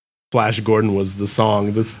Flash Gordon was the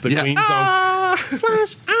song. That's the Queen song.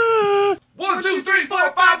 Flash, 1, 2, 3,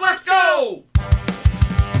 4, 5, let's go!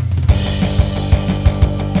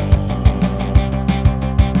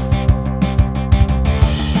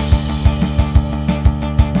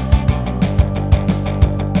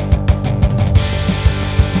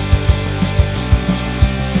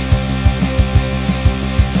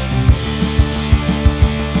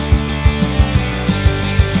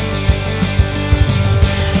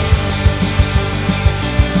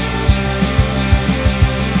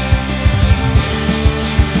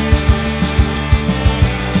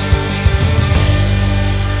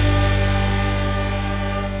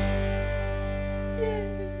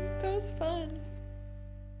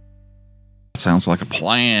 Sounds like a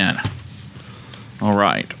plan. All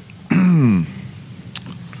right. You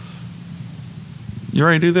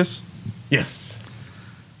ready to do this? Yes.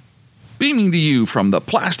 Beaming to you from the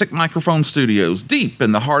Plastic Microphone Studios deep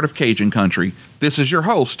in the heart of Cajun country, this is your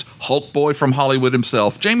host, Hulk Boy from Hollywood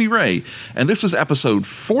himself, Jamie Ray, and this is episode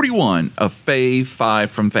 41 of Fave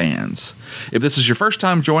Five From Fans. If this is your first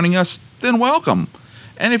time joining us, then welcome.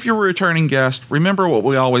 And if you're a returning guest, remember what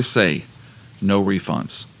we always say, no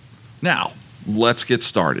refunds. Now, let's get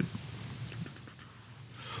started.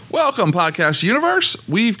 Welcome, Podcast Universe.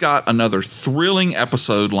 We've got another thrilling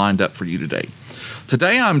episode lined up for you today.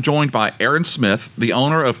 Today, I'm joined by Aaron Smith, the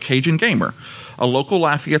owner of Cajun Gamer, a local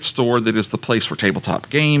Lafayette store that is the place for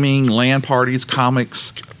tabletop gaming, LAN parties,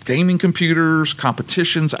 comics, gaming computers,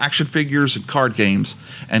 competitions, action figures, and card games.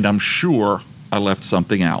 And I'm sure I left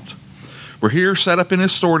something out. We're here set up in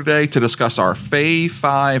his store today to discuss our Fave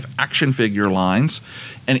 5 action figure lines,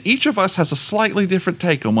 and each of us has a slightly different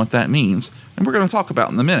take on what that means, and we're going to talk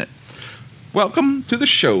about in a minute. Welcome to the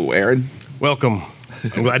show, Aaron. Welcome.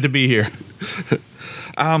 I'm glad to be here.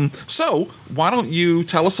 So, why don't you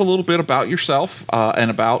tell us a little bit about yourself and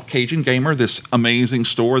about Cajun Gamer, this amazing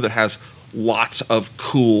store that has lots of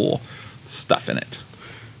cool stuff in it.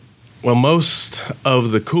 Well, most of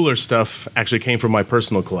the cooler stuff actually came from my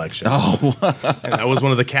personal collection. Oh. And that was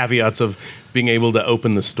one of the caveats of being able to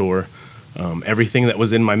open the store. Everything that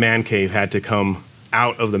was in my man cave had to come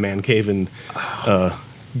out of the man cave and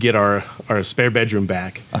get our spare bedroom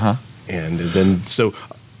back. Uh-huh. And then, so...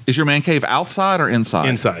 Is your man cave outside or inside?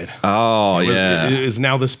 Inside. Oh, yeah. It is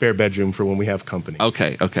now the spare bedroom for when we have company.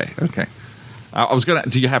 Okay. I was gonna.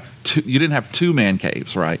 Do you have two? You didn't have two man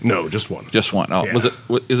caves, right? No, just one. Just one. Oh,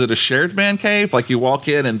 Yeah. Is it a shared man cave? Like you walk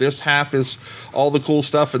in and this half is all the cool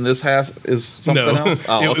stuff, and this half is something else.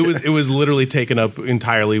 Oh, it was literally taken up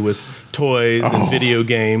entirely with toys and video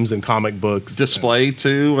games and comic books. Displayed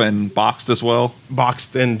too and boxed as well.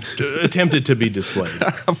 Boxed and attempted to be displayed.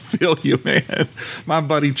 I feel you, man. My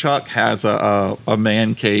buddy Chuck has a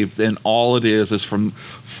man cave, and all it is from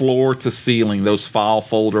floor to ceiling those file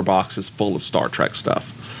folder boxes full of Star Trek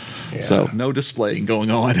stuff. Yeah. So no displaying going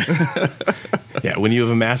on. Yeah, when you have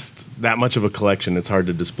amassed that much of a collection, it's hard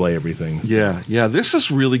to display everything. So. Yeah. This is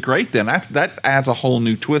really great. Then that adds a whole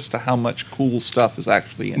new twist to how much cool stuff is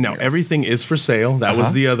actually in now, here. everything is for sale. That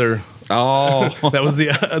was the other. Oh, that was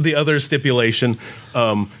the other stipulation.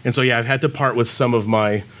 And so I've had to part with some of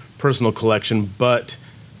my personal collection, but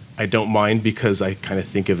I don't mind because I kind of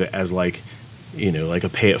think of it as like a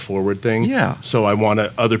pay it forward thing. Yeah. So I want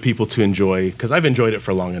other people to enjoy, because I've enjoyed it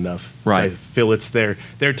for long enough. Right. So I feel it's their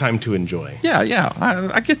time to enjoy. Yeah.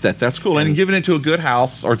 I get that. That's cool. And giving it to a good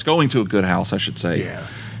house, or it's going to a good house, I should say. Yeah.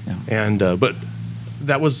 And but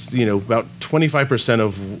that was about 25%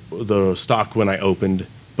 of the stock when I opened,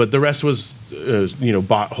 but the rest was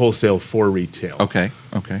bought wholesale for retail. Okay.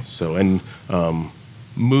 So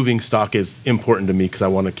moving stock is important to me because I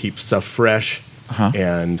want to keep stuff fresh. Uh-huh.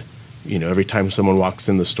 And every time someone walks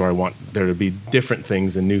in the store, I want there to be different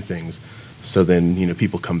things and new things. So then,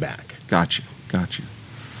 people come back. Got you.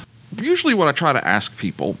 Usually what I try to ask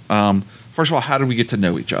people, first of all, how did we get to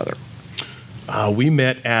know each other? We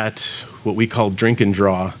met at what we call Drink and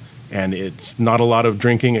Draw. And it's not a lot of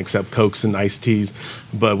drinking except Cokes and iced teas.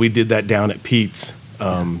 But we did that down at Pete's,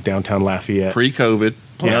 downtown Lafayette. Pre-COVID.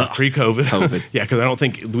 Yeah, pre-COVID. COVID. Yeah, because I don't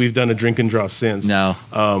think we've done a drink and draw since. No.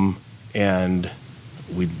 And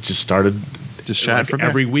we just started chatting from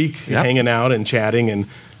every week, hanging out and chatting. And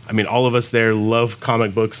I mean, all of us there love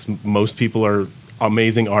comic books. Most people are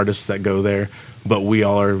amazing artists that go there, but we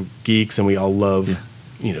all are geeks and we all love,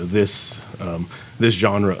 this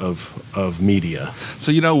genre of media.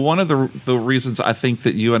 So one of the reasons I think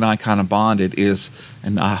that you and I kind of bonded is,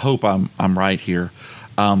 and I hope I'm right here,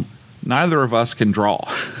 neither of us can draw.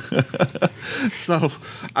 So,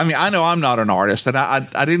 I mean, I know I'm not an artist, and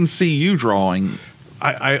I didn't see you drawing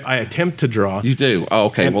I attempt to draw. You do? Oh,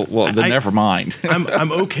 okay. And Well, then never mind.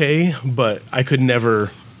 I'm okay, but I could never.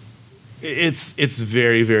 It's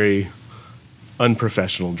very, very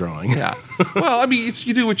unprofessional drawing. Yeah. Well, I mean,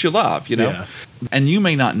 you do what you love, you know. Yeah. And you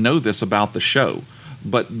may not know this about the show,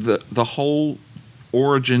 but the whole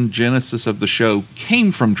origin genesis of the show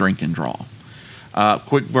came from Drink and Draw.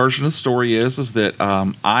 Quick version of the story is that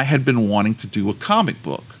I had been wanting to do a comic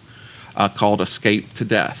book called Escape to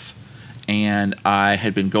Death. And I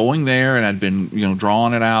had been going there and I'd been,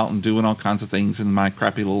 drawing it out and doing all kinds of things in my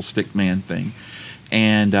crappy little stick man thing.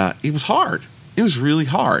 And it was hard. It was really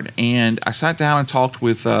hard. And I sat down and talked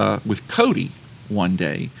with Cody one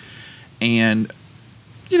day. And,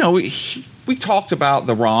 we talked about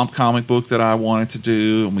the ROM comic book that I wanted to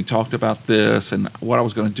do. And we talked about this and what I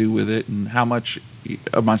was going to do with it and how much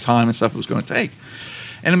of my time and stuff it was going to take.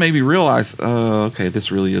 And it made me realize, okay,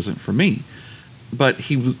 this really isn't for me. But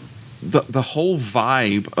he was... The whole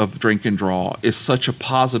vibe of Drink and Draw is such a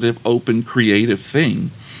positive, open, creative thing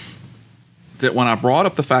that when I brought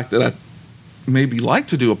up the fact that I maybe like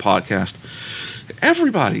to do a podcast,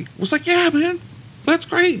 everybody was like, yeah, man, that's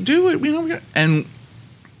great. Do it. And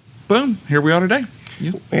boom, here we are today.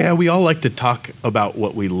 Yeah, we all like to talk about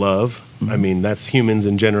what we love. Mm-hmm. I mean, that's humans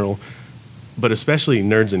in general, but especially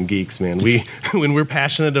nerds and geeks, man. When we're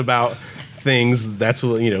passionate about things, that's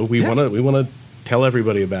what, we want to tell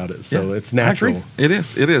everybody about it, so it's natural. It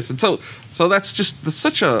is, and so that's just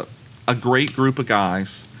such a great group of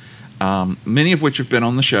guys. Many of which have been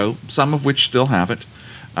on the show, some of which still haven't.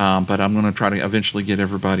 But I'm going to try to eventually get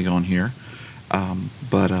everybody on here.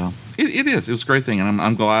 It was a great thing, and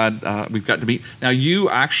I'm glad we've got to meet. Now, you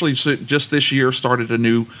actually just this year started a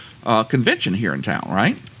new convention here in town,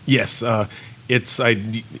 right? Yes,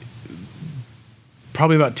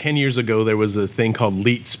 probably about 10 years ago there was a thing called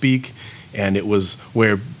Leet Speak. And it was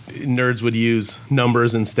where nerds would use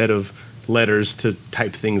numbers instead of letters to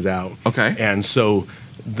type things out. Okay. And so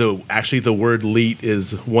the word leet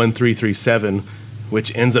is 1337,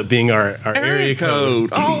 which ends up being our area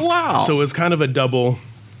code. Oh, wow. So it's kind of a double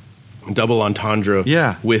entendre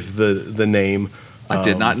with the name. I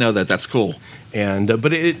did not know that. That's cool. And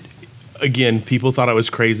but it again, people thought I was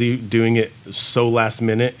crazy doing it so last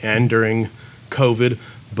minute and during COVID.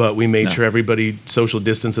 But we made sure everybody social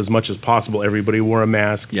distance as much as possible. Everybody wore a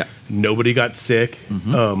mask. Yeah. Nobody got sick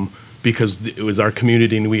because it was our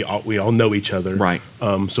community and we all know each other. Right.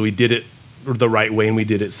 So we did it the right way and we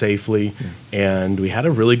did it safely. Yeah. And we had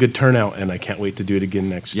a really good turnout. And I can't wait to do it again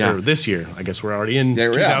this year. I guess we're already in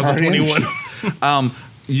 2021.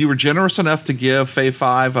 You were generous enough to give Fave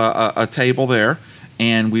Five a table there.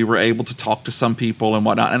 And we were able to talk to some people and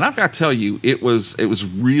whatnot. And I've got to tell you, it was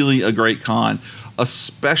really a great con,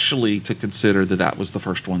 especially to consider that was the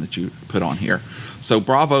first one that you put on here. So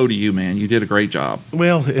bravo to you, man. You did a great job.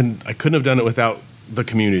 Well, and I couldn't have done it without the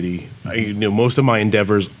community. Most of my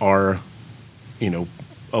endeavors are, a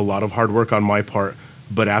lot of hard work on my part.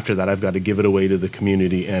 But after that, I've got to give it away to the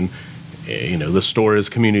community. And, the store is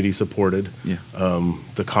community supported. Yeah.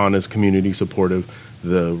 The con is community supportive.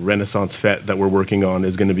 The Renaissance Fete that we're working on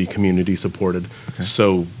is going to be community supported. Okay.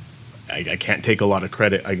 So I can't take a lot of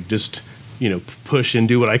credit. I just, push and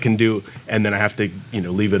do what I can do. And then I have to,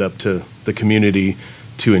 leave it up to the community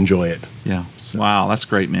to enjoy it. Yeah. So. Wow. That's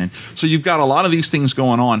great, man. So you've got a lot of these things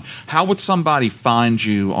going on. How would somebody find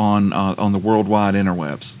you on the worldwide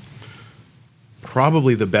interwebs?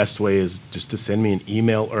 Probably the best way is just to send me an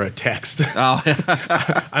email or a text. Oh.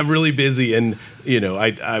 I'm really busy, and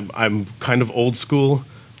I'm kind of old school,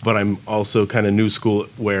 but I'm also kind of new school.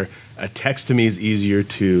 Where a text to me is easier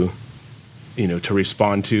to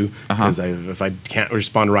respond to because if I can't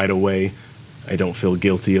respond right away, I don't feel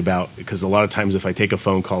guilty about. Because a lot of times, if I take a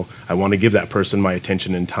phone call, I want to give that person my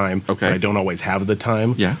attention and time. Okay. But I don't always have the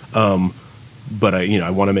time. Yeah. But I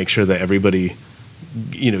want to make sure that everybody,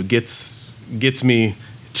 gets me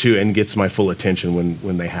to and gets my full attention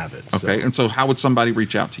when they have it. Okay, and so how would somebody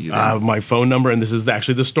reach out to you then? My phone number, and this is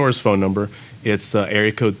actually the store's phone number, it's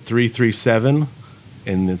area code 337,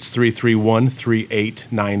 and it's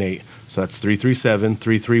 331-3898. So that's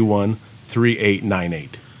 337-331-3898.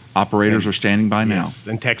 Operators are standing by now. Yes,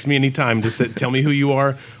 and text me anytime. Just tell me who you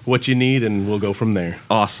are, what you need, and we'll go from there.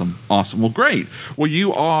 Awesome. Well, great. Well,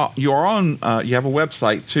 you are on. You have a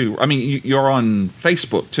website too. I mean, you're on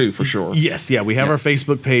Facebook too, for sure. Yes. Yeah, we have our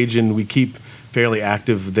Facebook page, and we keep fairly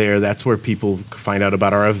active there. That's where people find out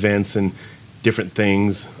about our events and different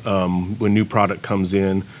things when new product comes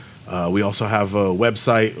in. We also have a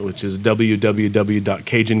website, which is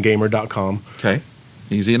www.cajungamer.com. Okay,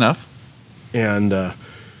 easy enough. And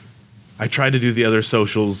I try to do the other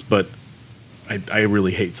socials, but I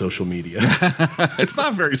really hate social media. It's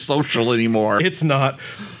not very social anymore. It's not.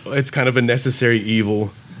 It's kind of a necessary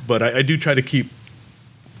evil, but I do try to keep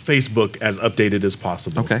Facebook as updated as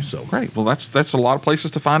possible. Okay, so great. Well, that's a lot of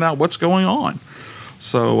places to find out what's going on.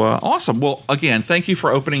 So awesome. Well, again, thank you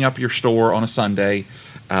for opening up your store on a Sunday.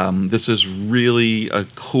 This is really a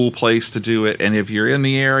cool place to do it. And if you're in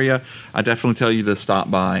the area, I definitely tell you to stop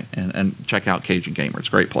by and check out Cajun Gamer. It's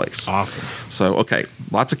a great place. Awesome. So, okay,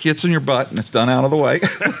 lots of kits in your butt, and it's done out of the way.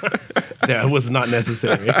 That was not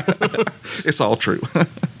necessary. It's all true.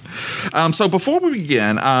 So before we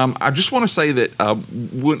begin, I just want to say that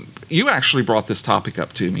when you actually brought this topic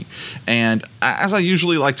up to me, and as I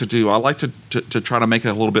usually like to do, I like to try to make it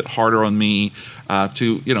a little bit harder on me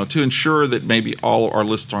to ensure that maybe all our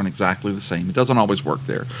lists aren't exactly the same. It doesn't always work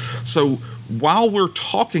there. So while we're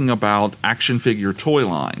talking about action figure toy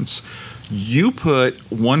lines, you put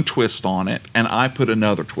one twist on it, and I put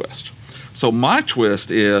another twist. So my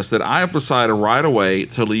twist is that I have decided right away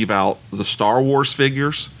to leave out the Star Wars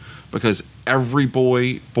figures, because every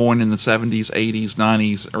boy born in the 70s, 80s,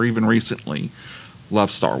 90s, or even recently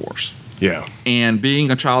loves Star Wars. Yeah. And being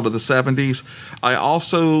a child of the 70s, I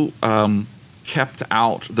also kept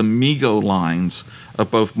out the Mego lines of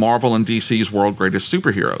both Marvel and DC's World Greatest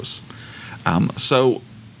Superheroes. So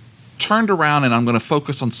turned around, and I'm going to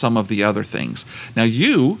focus on some of the other things. Now,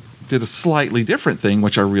 you did a slightly different thing,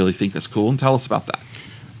 which I really think is cool, and tell us about that.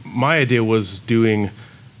 My idea was doing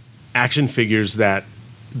action figures that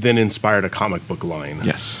then inspired a comic book line.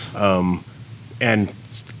 Yes. And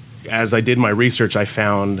as I did my research, I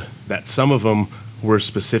found that some of them were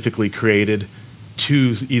specifically created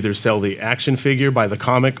to either sell the action figure by the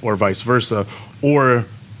comic or vice versa, or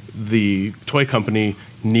the toy company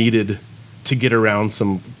needed to get around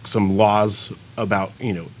some laws about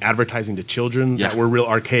advertising to children that were real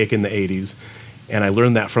archaic in the 80s. And I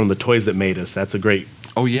learned that from the Toys That Made Us. That's a great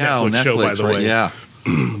Netflix show, by the way. Yeah.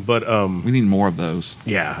 But we need more of those.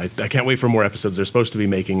 Yeah, I can't wait for more episodes. They're supposed to be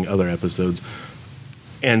making other episodes.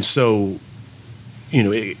 And so,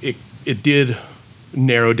 it did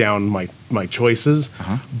narrow down my choices,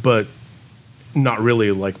 but not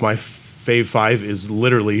really. Like my Fave Five is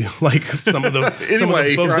literally like some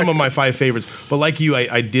of my 5 favorites. But like you,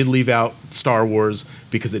 I did leave out Star Wars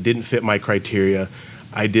because it didn't fit my criteria.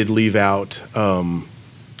 I did leave out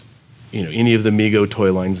any of the Mego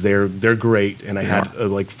toy lines. They're great, and I had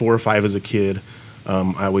like 4 or 5 as a kid.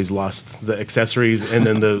 I always lost the accessories, and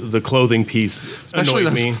then the clothing piece Especially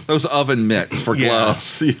annoyed me. Those oven mitts for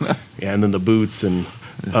gloves. Yeah, and then the boots, and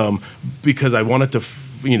because I wanted to,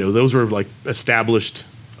 those were like established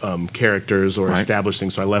characters or established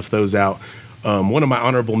things, so I left those out. One of my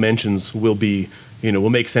honorable mentions will be, will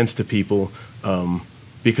make sense to people,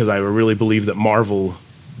 because I really believe that Marvel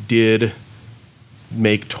did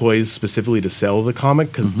make toys specifically to sell the comic,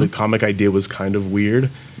 because the comic idea was kind of weird,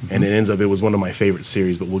 and it was one of my favorite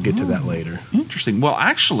series, but we'll get to that later. Interesting. Well,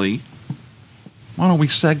 actually, why don't we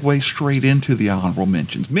segue straight into the honorable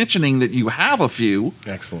mentions? Mentioning that you have a few.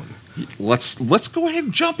 Excellent. Let's go ahead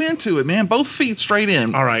and jump into it, man. Both feet straight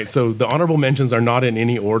in. All right, so the honorable mentions are not in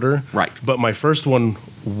any order. Right. But my first one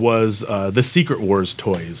was the Secret Wars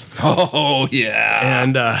toys. Oh, yeah.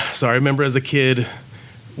 And so I remember as a kid,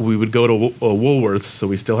 we would go to Woolworths, so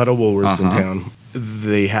we still had a Woolworths in town.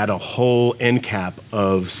 They had a whole end cap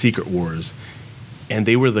of Secret Wars, and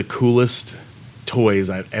they were the coolest toys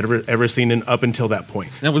I've ever seen up until that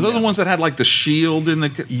point. Now, was those the ones that had like the shield in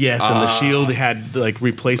the? Yes, and the shield had like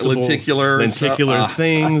replaceable lenticular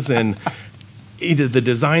things, and either the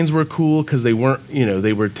designs were cool because they weren't,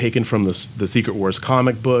 they were taken from the Secret Wars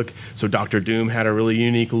comic book. So Dr. Doom had a really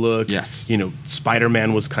unique look. Yes.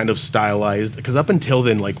 Spider-Man was kind of stylized, because up until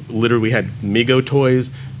then, like literally we had Mego toys.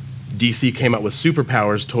 DC came out with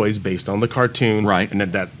Superpowers toys based on the cartoon. Right. And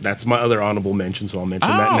that's my other honorable mention, so I'll mention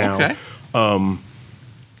that now. Okay.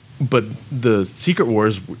 But the Secret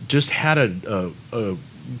Wars just had a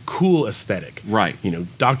cool aesthetic. Right.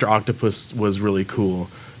 Dr. Octopus was really cool.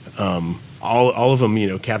 All of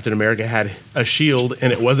them, Captain America had a shield,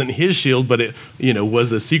 and it wasn't his shield, but it,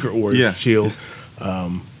 was a Secret Wars shield.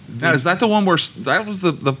 Now, is that the one where that was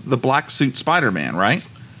the black suit Spider-Man, right?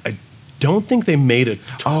 I don't think they made a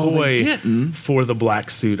toy they didn't. for the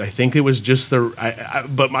black suit. I think it was just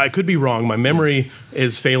but I could be wrong. My memory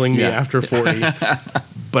is failing me after 40,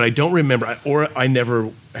 but I don't remember, or I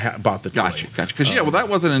never bought the toy. Gotcha. Because that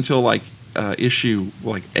wasn't until like issue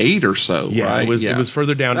like 8 or so. Yeah, right? It was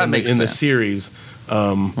further down in the series. I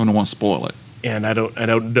don't want to spoil it. And I don't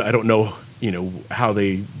know, how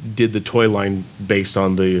they did the toy line based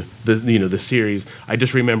on the series. I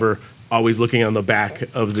just remember always looking on the back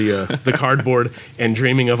of the cardboard and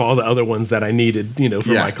dreaming of all the other ones that I needed,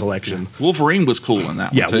 for my collection. Wolverine was cool in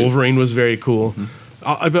that one, too. Yeah, Wolverine was very cool.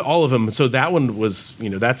 I bet all of them. So that one was,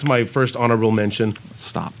 that's my first honorable mention.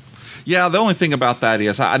 Stop. Yeah, the only thing about that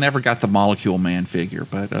is I never got the Molecule Man figure,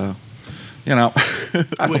 but, I don't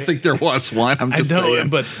think there was one. I'm just saying.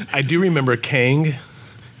 But I do remember Kang.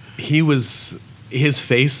 His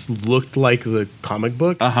face looked like the comic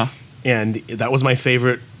book. And that was my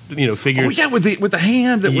favorite, figure. Oh, yeah, with the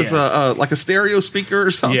hand that was like a stereo speaker or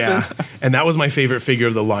something. Yeah, and that was my favorite figure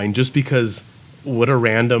of the line just because what a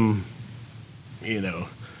random, Yeah.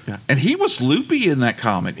 And he was loopy in that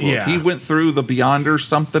comic book. Yeah. He went through the Beyonder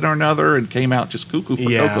something or another and came out just cuckoo for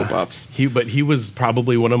Cocoa Puffs. But he was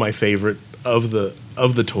probably one of my favorite of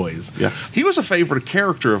the toys. Yeah. He was a favorite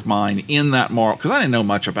character of mine in that Marvel, because I didn't know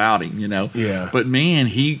much about him, Yeah. But man,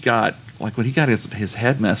 he got, like when he got his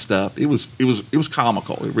head messed up, it was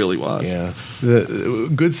comical. It really was. Yeah.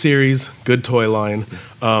 Good series, good toy line.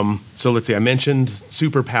 So let's see, I mentioned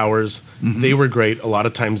superpowers. They were great. A lot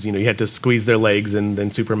of times, you had to squeeze their legs and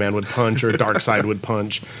then Superman would punch or Darkseid would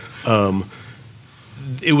punch.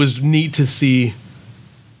 It was neat to see,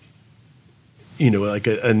 like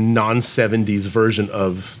a non-70s version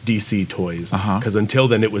of DC toys. Because until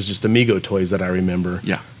then, it was just Amigo toys that I remember.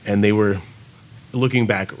 Yeah. And they were, looking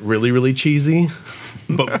back, really, really cheesy.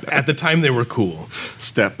 But at the time, they were cool.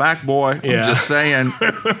 Step back, boy. Yeah. I'm just saying.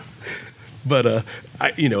 But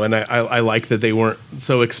I like that they weren't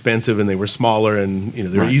so expensive and they were smaller and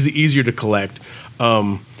they were easier to collect.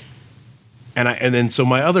 And then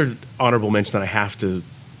my other honorable mention that I have to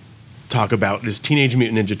talk about is Teenage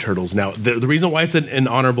Mutant Ninja Turtles. Now the reason why it's an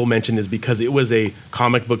honorable mention is because it was a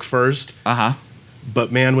comic book first.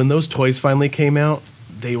 But man, when those toys finally came out,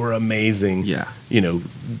 they were amazing. Yeah.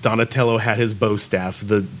 Donatello had his bow staff.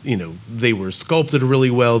 They were sculpted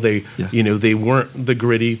really well. They weren't the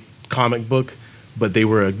gritty comic book, but they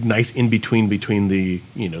were a nice in between the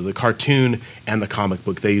the cartoon and the comic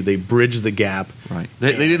book. They bridged the gap. Right.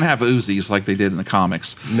 They didn't have Uzis like they did in the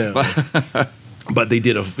comics. No. But they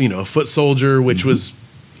did a foot soldier, which was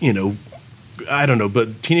I don't know,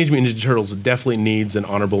 but Teenage Mutant Ninja Turtles definitely needs an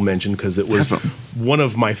honorable mention because it was one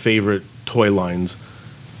of my favorite toy lines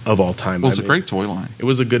of all time. Well, it was a great toy line. It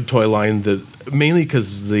was a good toy line, mainly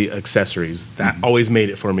because the accessories. That always made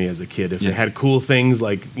it for me as a kid. If it had cool things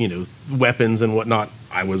like, weapons and whatnot,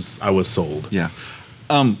 I was sold. Yeah.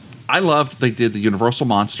 I loved they did the Universal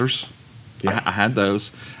Monsters. Yeah. I had those.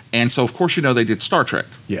 And so, of course, they did Star Trek.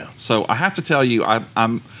 Yeah. So I have to tell you, I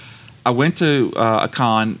went to a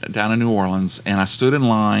con down in New Orleans, and I stood in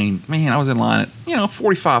line. Man, I was in line at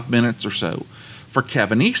 45 minutes or so for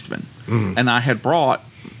Kevin Eastman, and I had brought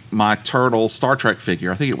my turtle Star Trek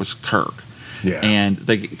figure. I think it was Kirk. Yeah. And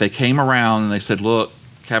they came around and they said, "Look,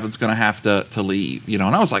 Kevin's going to have to leave," And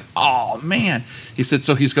I was like, "Oh man!" He said,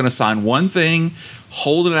 "So he's going to sign one thing,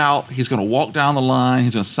 hold it out. He's going to walk down the line.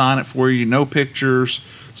 He's going to sign it for you. No pictures.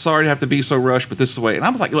 Sorry to have to be so rushed, but this is the way." And I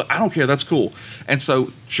was like, "Look, I don't care. That's cool." And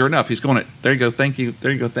so, sure enough, he's going, "There you go. Thank you.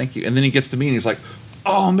 There you go. Thank you." And then he gets to me and he's like,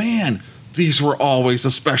 "Oh, man, these were always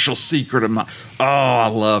a special secret of mine. Oh, I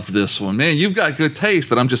loved this one. Man, you've got good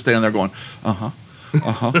taste." And I'm just standing there going, and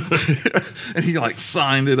he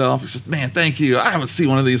signed it off. He says, "Man, thank you. I haven't seen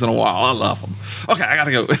one of these in a while. I love them. Okay, I got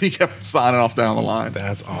to go." And he kept signing off down the line.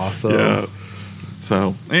 That's awesome. Yeah.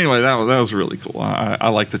 So, anyway, that was really cool. I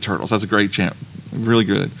like the Turtles. That's a great champ. Really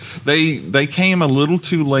good. They came a little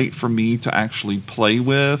too late for me to actually play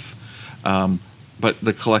with, but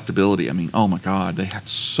the collectability, I mean, oh my God, they had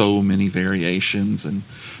so many variations and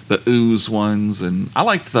the ooze ones, and I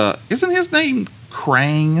liked isn't his name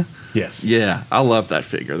Krang? Yes. Yeah, I love that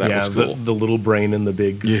figure. That was cool. The little brain and the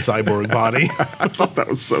big cyborg body. I thought that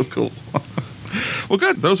was so cool. Well,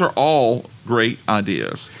 good. Those are all great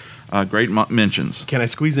ideas. Great mentions. Can I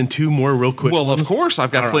squeeze in two more real quick? Well, of course.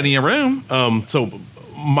 I've got plenty of room. So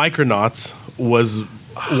Micronauts was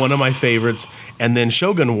one of my favorites, and then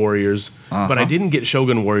Shogun Warriors. But I didn't get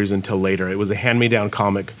Shogun Warriors until later. It was a hand-me-down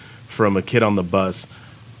comic from a kid on the bus.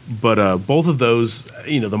 But both of those,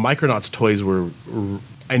 the Micronauts toys were...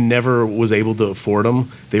 I never was able to afford them.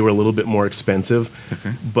 They were a little bit more expensive.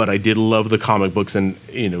 Okay. But I did love the comic books, and,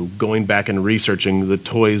 going back and researching, the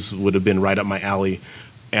toys would have been right up my alley.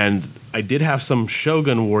 And I did have some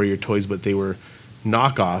Shogun Warrior toys, but they were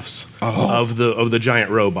knockoffs of the giant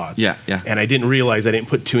robots. Yeah, yeah. And I didn't realize, I didn't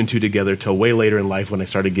put two and two together till way later in life when I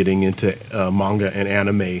started getting into manga and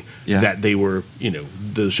anime, that they were,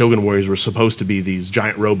 the Shogun Warriors were supposed to be these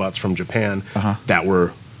giant robots from Japan that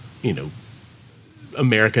were,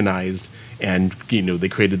 Americanized and they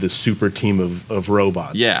created this super team of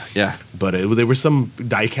robots. Yeah, yeah. But there were some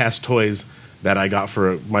die-cast toys that I got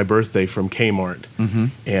for my birthday from Kmart,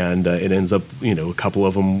 and it ends up a couple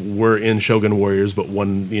of them were in Shogun Warriors, but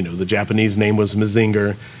one the Japanese name was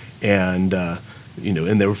Mazinger, and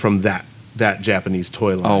and they were from that Japanese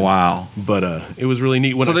toy line. Oh wow! But it was really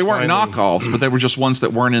neat. So they weren't knockoffs, but they were just ones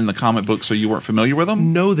that weren't in the comic book, so you weren't familiar with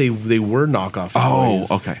them. No, they were knockoff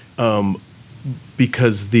toys. Oh, okay.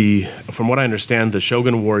 Because from what I understand, the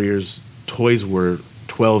Shogun Warriors toys were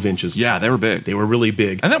 12 inches. Yeah, they were big. They were really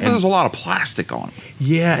big, and there was a lot of plastic on them.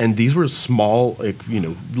 Yeah, and these were small,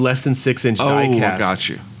 less than 6-inch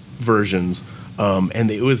die-cast versions.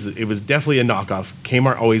 And it was definitely a knockoff.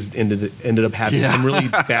 Kmart always ended up having some really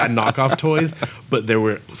bad knockoff toys, but there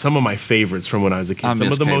were some of my favorites from when I was a kid.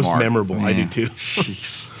 Some of the most memorable. Man. I do too.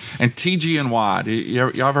 Jeez. And TG&Y.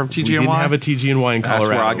 Y'all ever have TG&Y? We didn't have a TG&Y in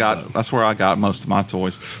Colorado. That's where I got most of my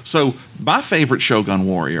toys. So my favorite Shogun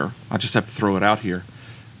Warrior, I just have to throw it out here,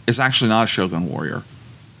 is actually not a Shogun Warrior,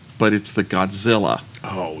 but it's the Godzilla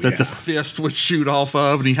that the fist would shoot off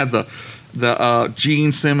of, and he had the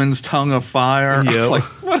Gene Simmons tongue of fire. Yep. I was like,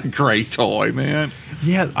 what a great toy, man.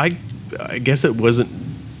 Yeah, I guess it wasn't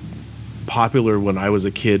popular when I was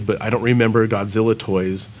a kid, but I don't remember Godzilla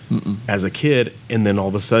toys as a kid. And then all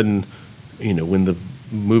of a sudden, when the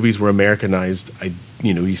movies were Americanized,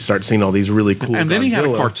 you start seeing all these really cool and then Godzilla. He had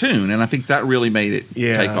a cartoon, and I think that really made it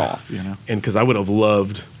take off. And because I would have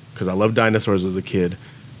loved, because I loved dinosaurs as a kid,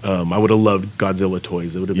 I would have loved Godzilla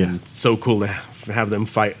toys. It would have been so cool to have them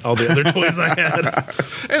fight all the other toys I had.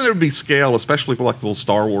 And there'd be scale, especially for like little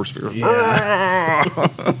Star Wars figures. Yeah.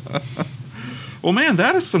 Well, man,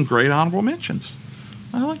 that is some great honorable mentions.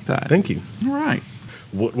 I like that. Thank you. All right.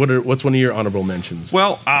 What's one of your honorable mentions?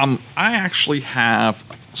 Well, I actually have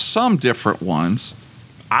some different ones.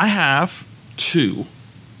 I have two.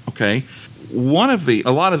 Okay. A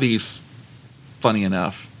lot of these, funny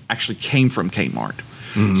enough, actually came from Kmart.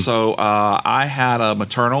 Mm-hmm. So I had a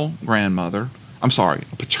paternal grandmother,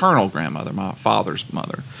 my father's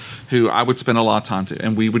mother, who I would spend a lot of time to,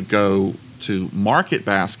 and we would go to Market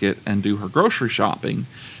Basket and do her grocery shopping,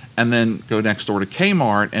 and then go next door to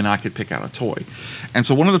Kmart, and I could pick out a toy. And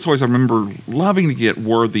so one of the toys I remember loving to get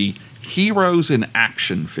were the Heroes in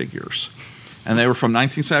Action figures. And they were from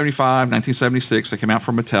 1975, 1976. They came out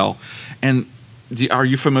from Mattel. And are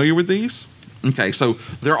you familiar with these? Okay, so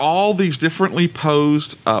they're all these differently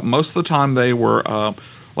posed. Most of the time they were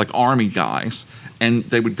like army guys, and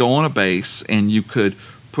they would go on a base, and you could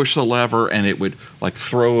push the lever, and it would like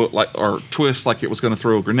throw or twist like it was going to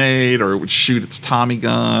throw a grenade, or it would shoot its Tommy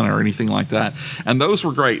gun or anything like that. And those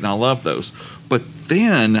were great, and I loved those. But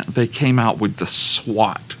then they came out with the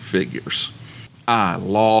SWAT figures. I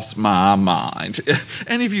lost my mind.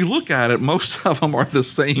 And if you look at it, most of them are the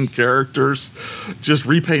same characters, just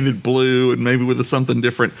repainted blue and maybe with something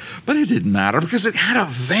different. But it didn't matter because it had a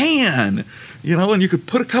van, and you could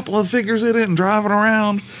put a couple of figures in it and drive it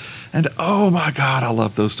around. And oh my God, I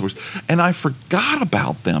love those toys. And I forgot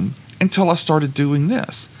about them until I started doing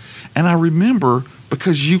this. And I remember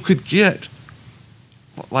because you could get,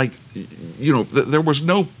 there was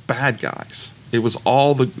no bad guys. It was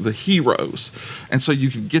all the heroes. And so you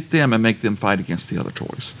could get them and make them fight against the other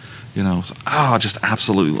toys. So, I just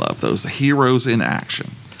absolutely love those. The Heroes in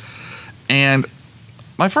Action. And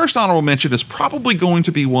my first honorable mention is probably going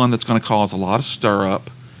to be one that's going to cause a lot of stir-up.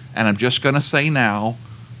 And I'm just going to say now,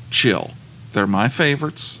 chill. They're my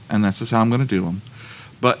favorites, and that's just how I'm going to do them.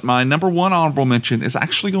 But my number one honorable mention is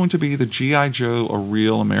actually going to be the G.I. Joe, A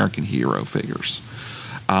Real American Hero figures.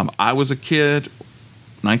 I was a kid,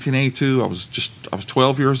 1982. I was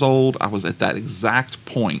 12 years old. I was at that exact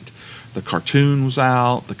point. The cartoon was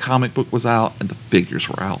out, the comic book was out, and the figures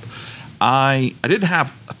were out. I didn't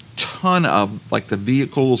have a ton of like the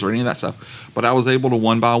vehicles or any of that stuff, but I was able to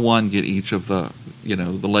one by one get each of the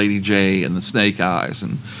Lady J and the Snake Eyes,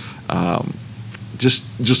 and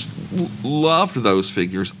just loved those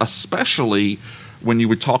figures, especially when you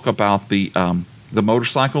would talk about the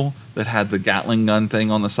motorcycle that had the Gatling gun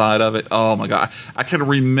thing on the side of it. Oh my God. I can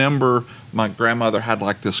remember my grandmother had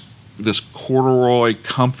like this corduroy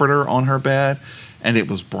comforter on her bed, and it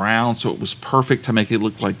was brown, so it was perfect to make it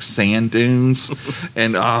look like sand dunes.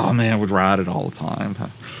 And oh man, I would ride it all the time.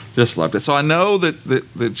 Just loved it. So I know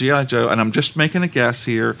that G.I. Joe, and I'm just making a guess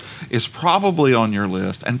here, is probably on your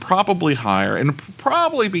list, and probably higher, and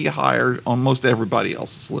probably be higher on most everybody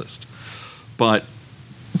else's list. But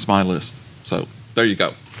it's my list. So there you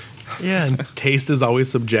go. Yeah, and taste is always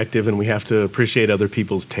subjective, and we have to appreciate other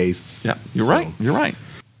people's tastes. Yeah, you're right. You're right.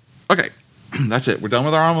 Okay, that's it. We're done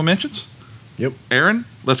with our honorable mentions? Yep. Aaron,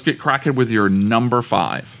 let's get cracking with your number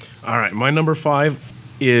 5. All right, my number 5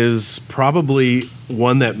 is probably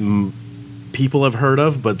one that people have heard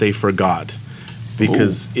of, but they forgot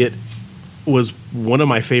because it was one of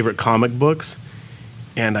my favorite comic books,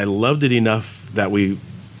 and I loved it enough that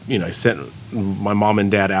I sent my mom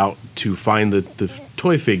and dad out to find the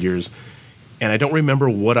toy figures, and I don't remember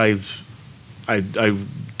what I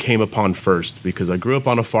came upon first because I grew up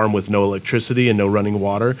on a farm with no electricity and no running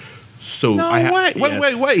water. So wait.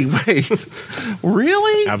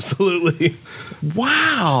 Really? Absolutely.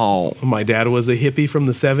 Wow. My dad was a hippie from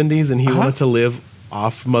the 70s, and he wanted to live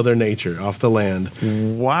off Mother Nature, off the land. Wow.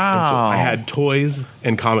 And so I had toys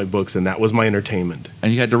and comic books, and that was my entertainment.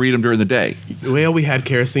 And you had to read them during the day? Well, we had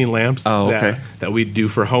kerosene lamps that we'd do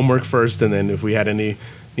for homework first, and then if we had any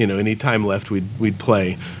time left, we'd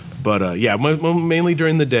play. But mainly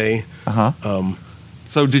during the day.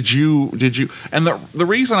 So did you? And the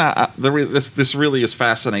reason this really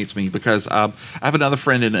fascinates me because I have another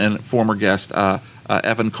friend and former guest,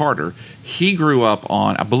 Evan Carter. He grew up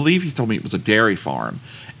on, I believe he told me it was a dairy farm,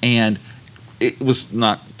 and it was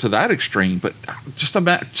not to that extreme, but just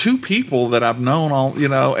about 2 people that I've known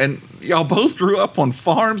and y'all both grew up on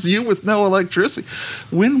farms. You with no electricity.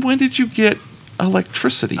 When did you get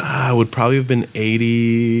electricity? I would probably have been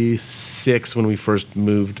 86 when we first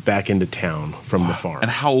moved back into town from the farm. And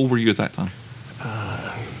how old were you at that time?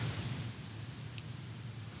 I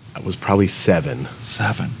was probably 7.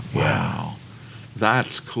 7. Yeah. Wow.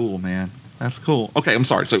 That's cool, man. That's cool. Okay, I'm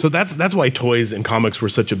sorry. So that's why toys and comics were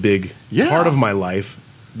such a big part of my life,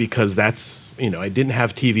 because that's, I didn't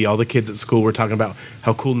have TV. All the kids at school were talking about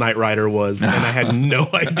how cool Knight Rider was, and I had no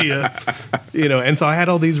idea, and so I had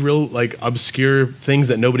all these real obscure things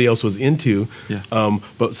that nobody else was into. Yeah.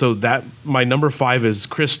 But so that my number 5 is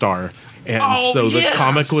Crystar, and the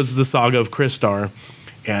comic was the saga of Crystar,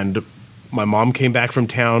 and my mom came back from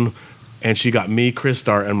town, and she got me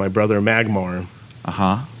Crystar and my brother Magmar.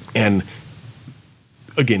 And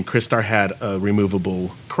again, Crystar had a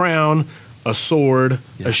removable crown, a sword,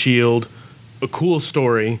 a shield, a cool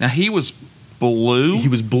story. Now he was blue? He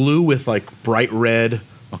was blue with bright red.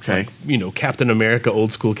 Okay. Captain America,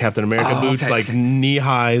 old school Captain America boots, knee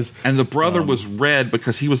highs. And the brother was red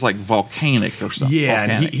because he was volcanic or something. Yeah,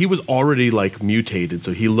 and he was already mutated,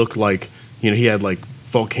 so he looked like, he had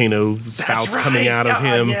volcano spouts coming out of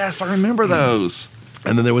him. Yes, I remember those.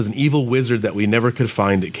 And then there was an evil wizard that we never could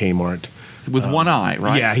find at Kmart. With one eye,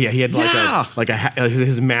 right? Yeah, he had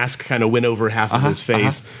his mask kind of went over half of his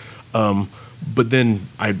face. But then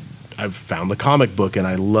I found the comic book, and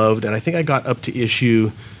I loved, and I think I got up to issue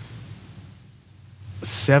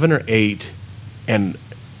 7 or 8, and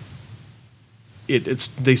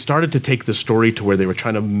they started to take the story to where they were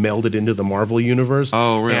trying to meld it into the Marvel universe.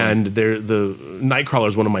 Oh, really? And the Nightcrawler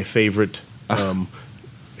is one of my favorite.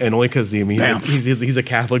 And only because he's a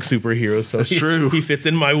Catholic superhero, so that's true. He fits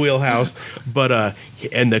in my wheelhouse. But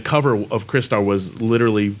and the cover of Crystar was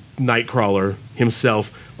literally Nightcrawler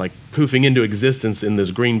himself, poofing into existence in this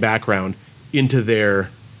green background into their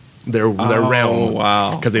realm.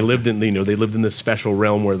 Wow! Because they lived in this special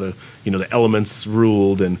realm where the elements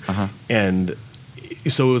ruled, and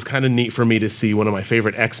so it was kind of neat for me to see one of my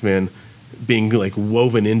favorite X-Men being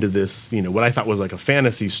woven into this, what I thought was a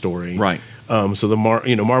fantasy story. Right. So the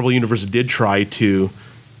Marvel Universe did try to,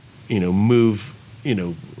 move,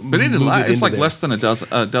 but it didn't last. It's less than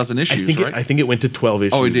a dozen issues, right? I think it went to 12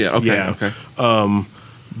 issues. Oh, it did. Okay. Yeah. Okay.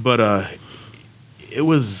 But it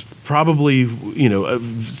was probably,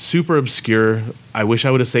 super obscure. I wish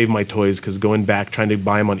I would have saved my toys, because going back trying to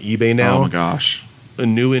buy them on eBay now. Oh my gosh. A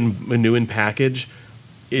new in package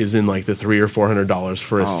is in the $300 or $400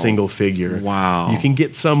 for a single figure. Wow. You can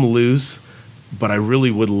get some loose, but I really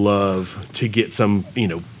would love to get some,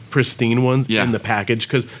 pristine ones in the package,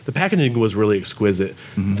 because the packaging was really exquisite.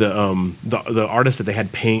 The artist that they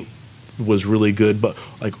had paint was really good, but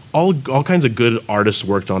all kinds of good artists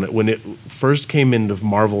worked on it. When it first came into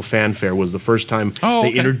Marvel Fanfare was the first time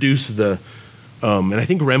they introduced the and I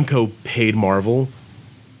think Remco paid Marvel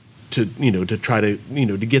to try to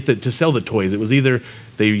to get to sell the toys. It was either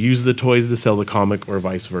they used the toys to sell the comic or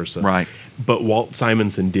vice versa. Right. But Walt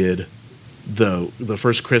Simonson did the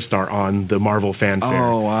first Crystar on the Marvel Fanfare.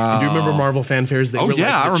 Oh wow! And do you remember Marvel Fanfares? They were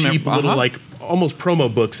I remember. Cheap little almost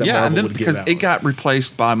promo books that Marvel and then would because give out. it got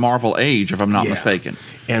replaced by Marvel Age, if I'm not mistaken.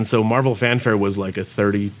 And so Marvel Fanfare was a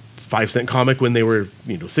 35-cent comic when they were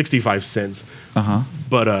 65 cents.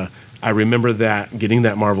 But I remember getting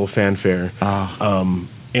that Marvel Fanfare,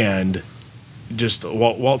 and just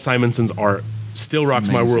Walt Simonson's art still rocks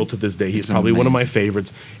my world to this day. He's probably one of my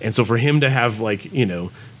favorites. And so for him to have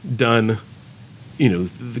done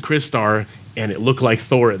the Crystar, and it looked like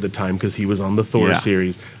Thor at the time because he was on the Thor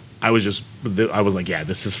series. I was like, yeah,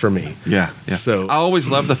 this is for me. Yeah. So I always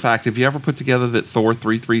love the fact, if you ever put together that Thor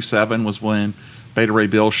 337 was when Beta Ray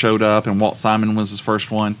Bill showed up and Walt Simon was his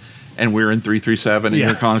first one, and we're in 337 and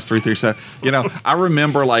Yurkon's 337. I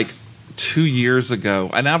remember like 2 years ago,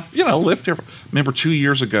 and I've lived here. Remember 2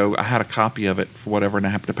 years ago, I had a copy of it for whatever, and I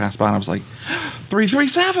happened to pass by, and I was like,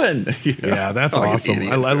 337. Yeah, that's awesome.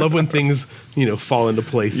 I love when things fall into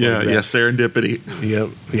place. Yeah, serendipity.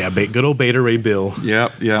 Good old Beta Ray Bill.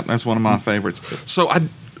 Yep, that's one of my favorites. So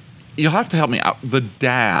you'll have to help me out. The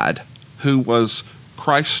dad who was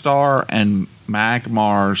Christar and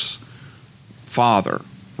Magmar's father,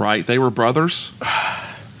 right? They were brothers.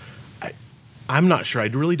 I'm not sure. I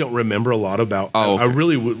really don't remember a lot about. Okay. I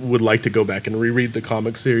really would like to go back and reread the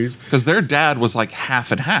comic series because their dad was like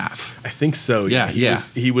half and half. I think so. Yeah.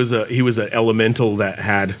 He was an elemental that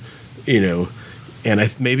had, and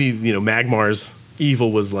maybe Magmar's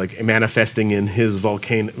evil was like manifesting in his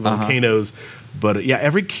volcanoes. But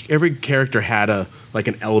every character had an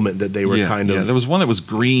element that they were kind of. Yeah, there was one that was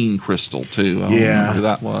green crystal too. I don't remember who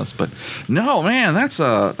that was, but no, man, that's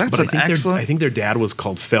excellent. I think their dad was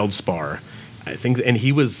called Feldspar. I think, and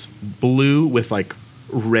he was blue with like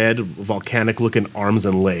red volcanic looking arms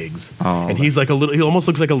and legs. Oh, and he's like he almost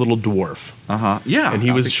looks like a little dwarf. Yeah. And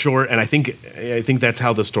he was short, and I think that's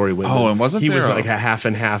how the story went. Oh, and wasn't he there was like a half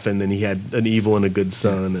and half, and then he had an evil and a good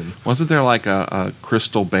son. And wasn't there like a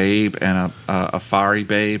crystal babe and a fiery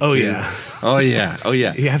babe? Oh too? yeah. Oh yeah.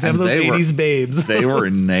 You have to have those 80s babes. They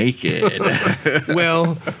were naked.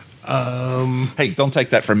 Well, hey, don't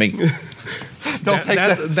take that from me. Don't take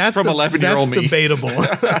that from 11-year-old me. That's debatable.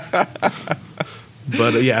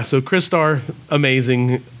 But so Christar,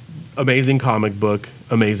 amazing comic book,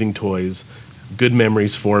 amazing toys, good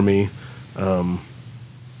memories for me.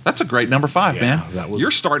 That's a great number 5, man.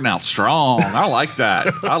 You're starting out strong. I like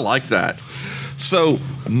that. So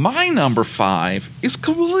my number 5 is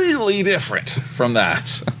completely different from that.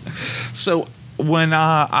 So when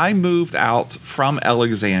I moved out from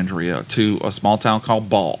Alexandria to a small town called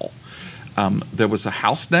Ball, there was a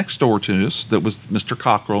house next door to us that was Mr.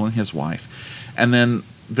 Cockrell and his wife. And then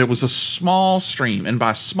there was a small stream. And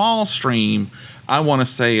by small stream, I want to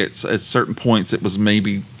say it's at certain points it was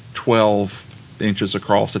maybe 12 inches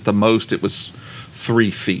across. At the most, it was 3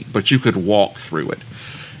 feet. But you could walk through it.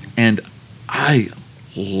 And I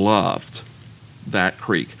loved that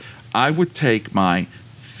creek. I would take my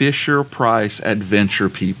Fisher-Price adventure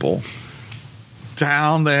people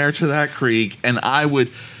down there to that creek, and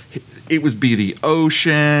it would be the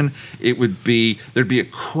ocean. There'd be a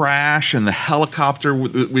crash in the helicopter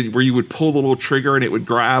where you would pull the little trigger and it would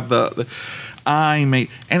grab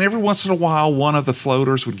and every once in a while one of the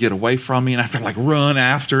floaters would get away from me and I have to like run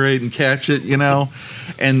after it and catch it,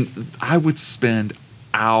 and I would spend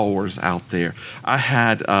hours out there. I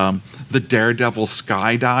had the Daredevil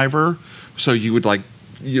skydiver, so you would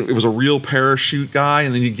it was a real parachute guy,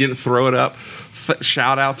 and then you throw it up.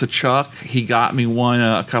 Shout out to Chuck. He got me one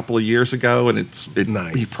a couple of years ago, and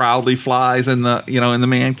nice. He proudly flies in the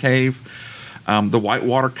man cave. The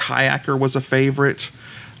whitewater kayaker was a favorite.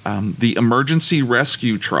 The emergency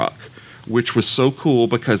rescue truck, which was so cool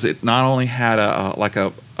because it not only had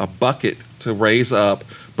a bucket to raise up,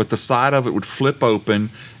 but the side of it would flip open,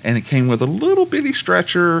 and it came with a little bitty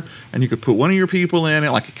stretcher, and you could put one of your people in it,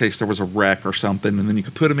 like in case there was a wreck or something, and then you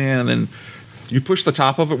could put them in, and then you push the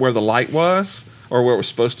top of it where the light was, or where it was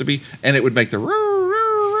supposed to be, and it would make the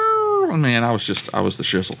and man, I was the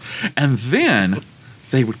shizzle. And then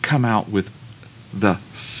they would come out with the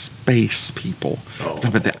space people,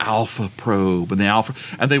 but the Alpha probe and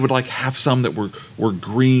they would have some that were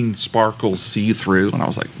green sparkle see-through, and I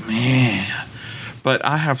was like, man. But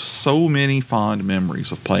I have so many fond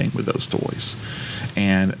memories of playing with those toys.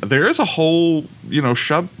 And there is a whole,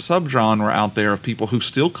 subgenre out there of people who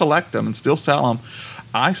still collect them and still sell them.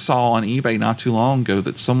 I saw on eBay not too long ago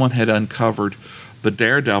that someone had uncovered the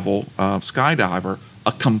Daredevil skydiver,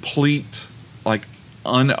 a complete,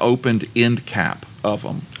 unopened end cap of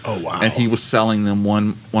them. Oh, wow. And he was selling them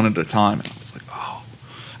one at a time. And I was like, oh.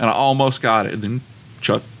 And I almost got it. And then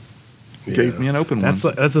Chuck gave me an open one.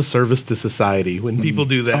 That's a service to society when people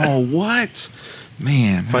do that. Oh, what?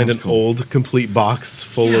 Man. Find an old complete box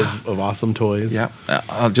full of awesome toys. Yeah.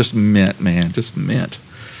 Just mint, man. Just mint.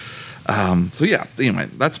 Anyway,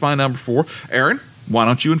 that's my number 4. Aaron, why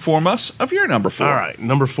don't you inform us of your number 4? All right.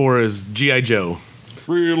 Number 4 is G.I. Joe.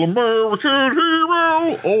 Real American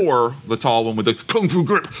hero. Or the tall one with the kung fu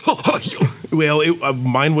grip. Well,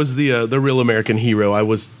 mine was the Real American Hero.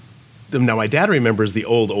 Now, my dad remembers the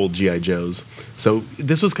old G.I. Joes. So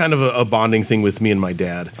this was kind of a bonding thing with me and my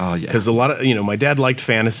dad. Oh, yeah. Because my dad liked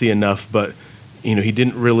fantasy enough, but he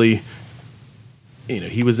didn't really,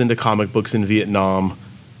 he was into comic books in Vietnam,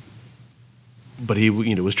 but he,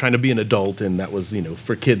 was trying to be an adult, and that was,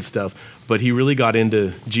 for kids stuff. But he really got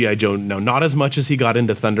into G.I. Joe. No, not as much as he got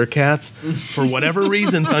into Thundercats. For whatever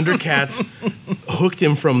reason, Thundercats hooked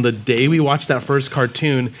him from the day we watched that first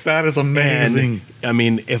cartoon. That is amazing. And,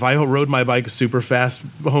 if I rode my bike super fast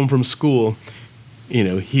home from school,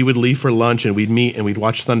 he would leave for lunch, and we'd meet, and we'd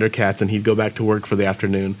watch Thundercats, and he'd go back to work for the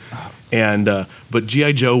afternoon. And but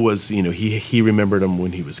G.I. Joe was, he remembered him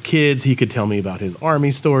when he was kids. He could tell me about his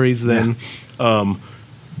army stories then. Yeah.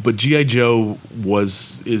 But G.I. Joe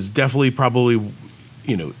is definitely probably,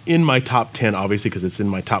 in my top 10, obviously, because it's in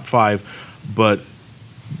my top 5. But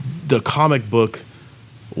the comic book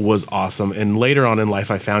was awesome. And later on in life,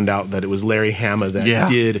 I found out that it was Larry Hama that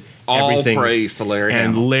did everything. All praise to Larry Hama.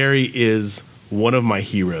 And Larry is one of my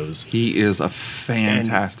heroes. He is a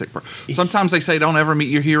fantastic person. Sometimes they say don't ever meet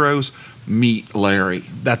your heroes. Meet Larry.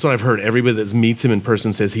 That's what I've heard. Everybody that meets him in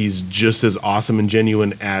person says he's just as awesome and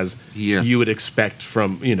genuine as you would expect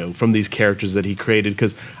from these characters that he created.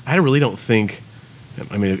 Because I really don't think,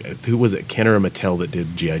 who was it, Kenner or Mattel that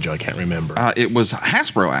did G.I. Joe? I can't remember. It was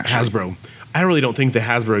Hasbro, actually. Hasbro. I really don't think the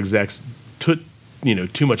Hasbro execs took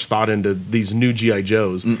too much thought into these new G.I.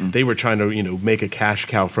 Joes. Mm-mm. They were trying to, make a cash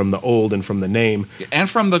cow from the old and from the name. And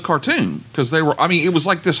from the cartoon. Because they were, it was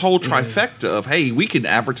like this whole trifecta of, hey, we can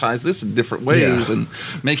advertise this in different ways and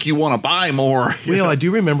make you want to buy more. Well, I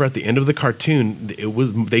do remember at the end of the cartoon,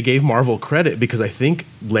 they gave Marvel credit because I think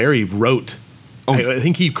Larry wrote, I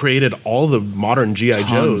think he created all the modern G.I.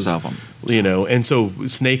 Joes. Of them. And so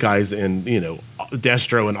Snake Eyes and,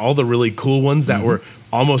 Destro and all the really cool ones that were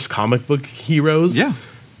almost comic book heroes. Yeah.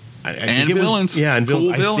 And villains. And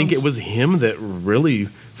cool villains. I think it was him that really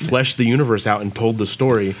fleshed the universe out and told the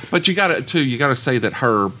story. But you got to say that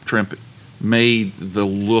Herb Trimp made the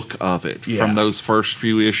look of it from those first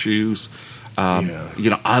few issues.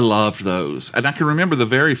 I loved those. And I can remember the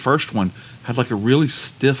very first one had like a really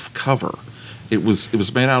stiff cover. It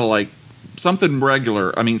was made out of like something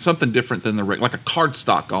regular. Something different than like a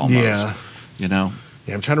cardstock almost. Yeah.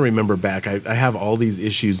 Yeah, I'm trying to remember back. I have all these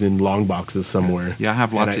issues in long boxes somewhere. Yeah, I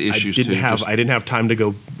have lots of issues too. I didn't have time to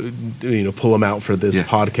go, pull them out for this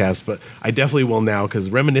podcast, but I definitely will now because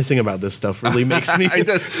reminiscing about this stuff really makes me.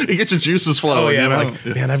 It gets your juices flowing. Oh yeah,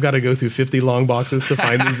 man, I've got to go through 50 long boxes to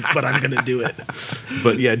find these, but I'm gonna do it.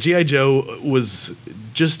 But yeah, G.I. Joe was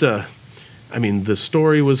just the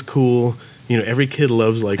story was cool. Every kid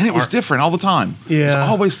loves and it was different all the time. Yeah, it was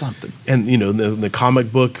always something. And the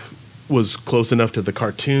comic book was close enough to the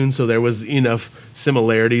cartoon, so there was enough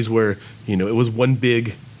similarities where it was one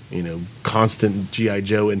big constant G.I.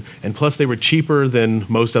 Joe, and plus they were cheaper than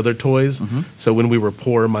most other toys. Mm-hmm. So when we were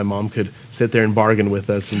poor, my mom could sit there and bargain with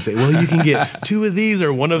us and say, well, you can get 2 of these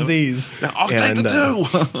or 1 of these. I'll take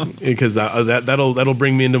the 2 because that'll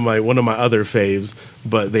bring me into one of my other faves.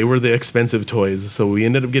 But they were the expensive toys, so we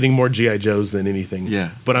ended up getting more G.I. Joes than anything. Yeah.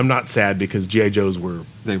 But I'm not sad because G.I. Joes were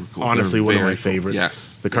cool. Honestly one of my cool. favorites.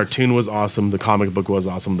 Yes. The cartoon was awesome. The comic book was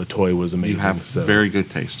awesome. The toy was amazing. You have very good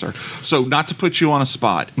taste, sir. So not to put you on a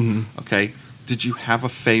spot, okay, did you have a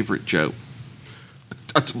favorite Joe?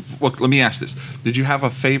 Well, let me ask this. Did you have a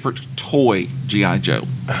favorite toy G.I. Joe?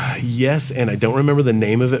 Yes, and I don't remember the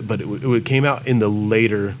name of it, but it came out in the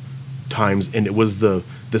later times, and it was the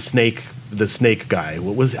snake guy.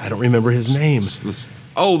 What was it? I don't remember his name.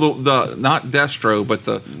 The not Destro, but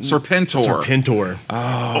the Serpentor. Serpentor.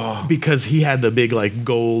 Oh, because he had the big like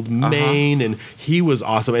gold mane, and he was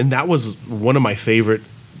awesome. And that was one of my favorite.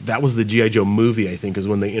 That was the G.I. Joe movie, I think, is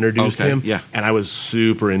when they introduced him. Yeah. And I was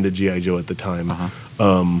super into G.I. Joe at the time.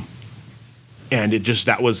 And it just,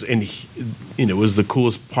 that was, and it was the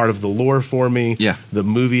coolest part of the lore for me. Yeah. The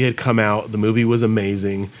movie had come out. The movie was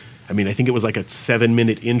amazing. I think it was like a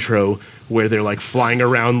 7-minute intro where they're like flying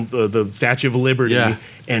around the Statue of Liberty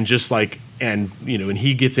and just like, and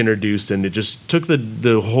he gets introduced, and it just took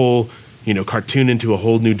the whole, cartoon into a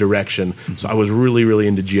whole new direction. So I was really, really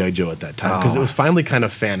into G.I. Joe at that time because it was finally kind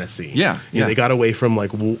of fantasy. Yeah. They got away from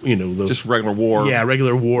like, just regular war. Yeah,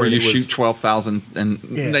 regular war. Where you shoot 12,000 and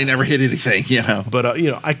they never hit anything, But,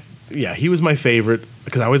 he was my favorite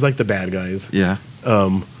because I always liked the bad guys. Yeah.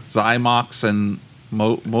 Zymox and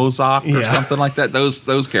Mozart or something like that.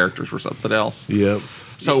 Those characters were something else. Yep.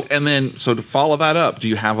 So to follow that up, do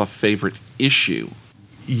you have a favorite issue?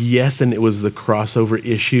 Yes, and it was the crossover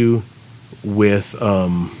issue with I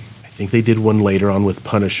think they did one later on with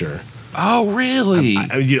Punisher. Oh, really?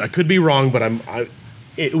 I could be wrong, but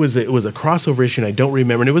it was a crossover issue, and I don't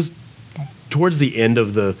remember. And it was towards the end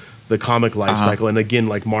of the the comic life cycle. And again,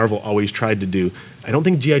 like Marvel always tried to do. I don't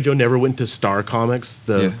think G.I. Joe never went to Star Comics,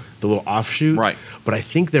 the little offshoot. Right. But I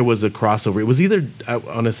think there was a crossover. It was either, I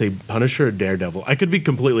want to say Punisher or Daredevil. I could be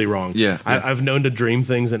completely wrong. Yeah. I've known to dream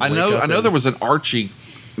things. And I know there was an Archie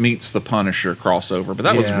meets the Punisher crossover, but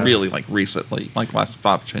that was really like recently, like last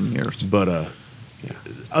 5-10 years. But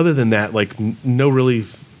other than that, like no really,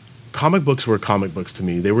 comic books were comic books to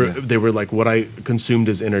me. They were like what I consumed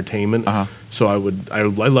as entertainment. So I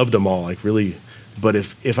loved them all, like really. But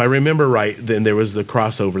if I remember right, then there was the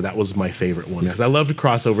crossover. That was my favorite one because I loved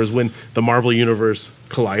crossovers when the Marvel Universe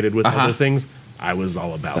collided with other things. I was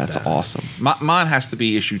all about that. That's awesome. Mine has to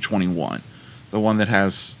be issue 21, the one that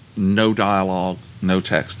has no dialogue, no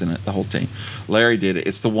text in it, the whole team. Larry did it.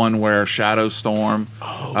 It's the one where Shadow Storm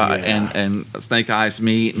and Snake Eyes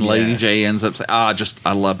meet, and Lady J ends up saying,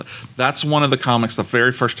 I love it. That's one of the comics, the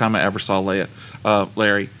very first time I ever saw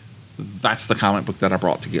Larry, that's the comic book that I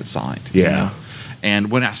brought to get signed. Yeah. You know?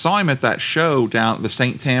 And when I saw him at that show down at the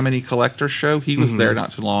St. Tammany Collector Show, he was there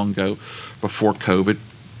not too long ago before COVID.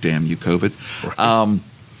 Damn you, COVID. Right.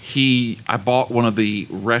 I bought one of the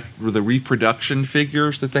reproduction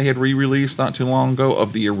figures that they had re-released not too long ago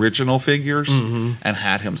of the original figures and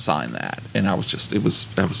had him sign that. And I was just,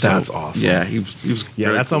 that's awesome. Yeah, he was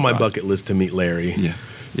that's cool on my guy. bucket list to meet Larry. Yeah.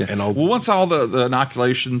 Yeah. And once all the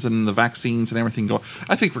inoculations and the vaccines and everything go,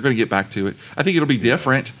 I think we're going to get back to it. I think it'll be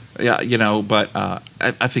different, but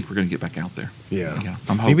I think we're going to get back out there. Yeah.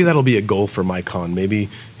 I'm hoping. Maybe that'll be a goal for my con. Maybe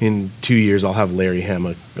in 2 years I'll have Larry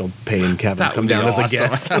Hama, I'll pay him Kevin come down as a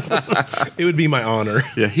guest. It would be my honor.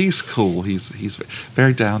 Yeah, he's cool. He's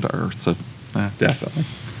very down to earth. So definitely.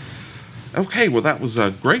 Okay, well that was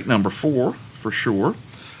a great number 4 for sure.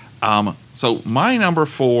 So my number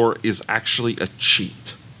 4 is actually a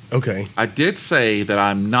cheat. Okay. I did say that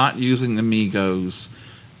I'm not using the Migos,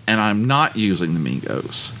 and I'm not using the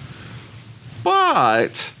Migos.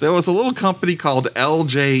 But there was a little company called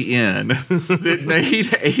LJN that made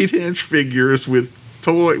 8-inch figures with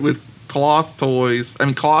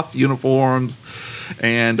cloth uniforms,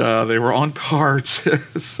 and they were on cards.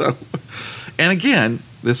 And again,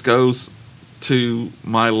 this goes to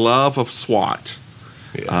my love of SWAT.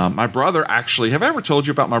 Yeah. My brother actually, have I ever told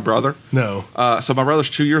you about my brother? No. So my brother's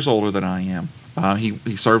 2 years older than I am.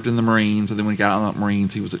 He served in the Marines, and then when he got out of the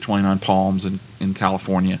Marines, he was at 29 Palms in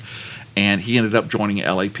California, and he ended up joining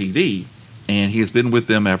LAPD, and he has been with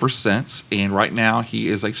them ever since, and right now he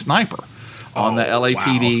is a sniper on the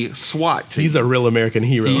LAPD SWAT team. He's a real American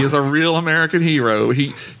hero. He is a real American hero.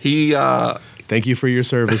 He Thank you for your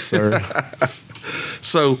service, sir.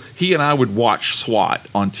 So he and I would watch SWAT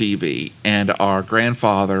on TV, and our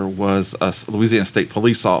grandfather was a Louisiana State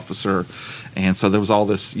police officer, and so there was all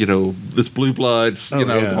this, this blue bloods, going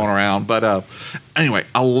around. But anyway,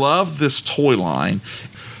 I love this toy line,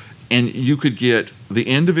 and you could get the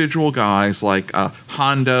individual guys like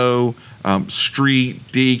Hondo, Street,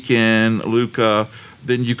 Deacon, Luca.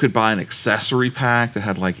 Then you could buy an accessory pack that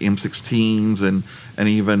had like M16s and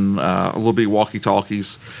even a little bit of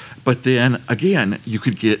walkie-talkies. But then, again, you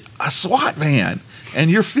could get a SWAT van,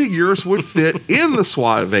 and your figures would fit in the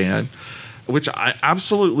SWAT van, which I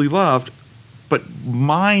absolutely loved. But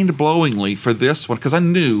mind-blowingly for this one, because I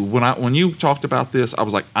knew when you talked about this, I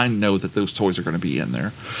was like, I know that those toys are going to be in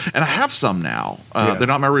there. And I have some now. They're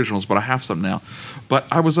not my originals, but I have some now. But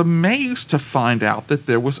I was amazed to find out that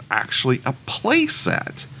there was actually a play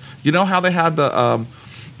set. You know how they had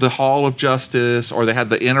the Hall of Justice, or they had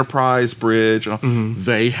the Enterprise Bridge.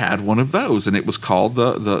 They had one of those, and it was called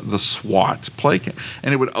the SWAT play kit.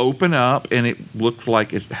 And it would open up, and it looked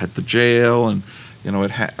like it had the jail, and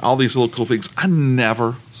it had all these little cool things. I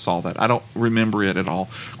never saw that. I don't remember it at all.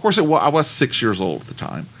 Of course, I was 6 years old at the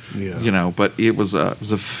time. Yeah. But it was a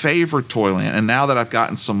favorite toy line. And now that I've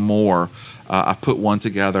gotten some more, I put one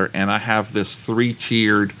together, and I have this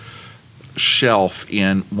 3-tiered shelf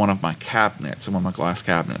in one of my cabinets, in one of my glass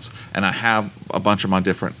cabinets, and I have a bunch of my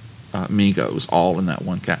different Migos all in that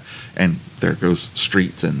one and there goes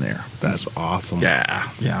Streets in there. That's awesome. Yeah,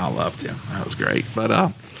 I loved him. That was great.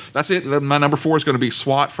 But that's it. My number 4 is going to be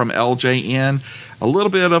SWAT from LJN. A little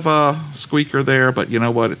bit of a squeaker there, but you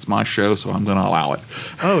know what? It's my show, so I'm going to allow it.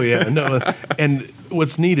 Oh yeah, no. And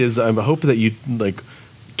what's neat is I hope that you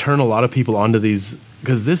turn a lot of people onto these,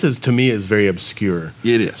 because this is, to me, is very obscure.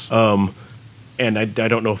 It is. And I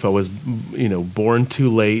don't know if I was, born too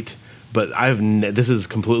late, but this is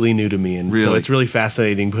completely new to me, and so it's really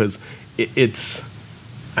fascinating because it's,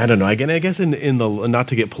 I don't know. Again, I guess in the, not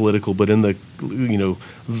to get political, but in the,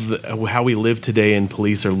 how we live today, and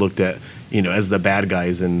police are looked at, as the bad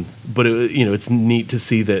guys, but it's neat to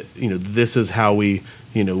see that this is how we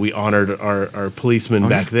we honored our policemen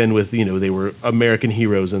back then with, they were American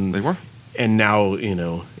heroes, and They were. And now,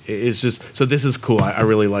 it's just, so this is cool. I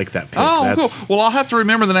really like that pick. Oh, cool. Well, I'll have to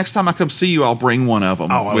remember the next time I come see you, I'll bring one of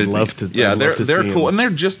them. Oh, I would love me. to. Yeah, I'd love to they're see cool, them.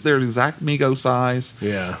 and they're exact Mego size.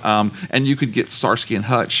 Yeah. And you could get Starsky and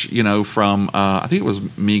Hutch, from I think it was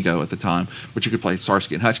Mego at the time, but you could play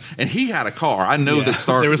Starsky and Hutch, and he had a car. I know that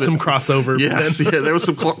there was some crossover. Yes, there was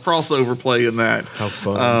some crossover play in that. How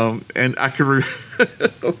fun! And I could,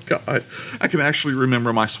 oh God, I can actually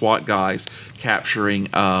remember my SWAT guys capturing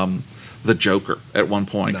the Joker at one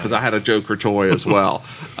point, because I had a Joker toy as well.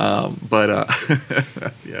 Yeah.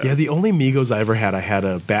 The only Migos I ever had, I had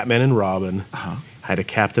a Batman and Robin, I had a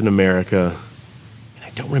Captain America, and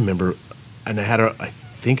I don't remember, and I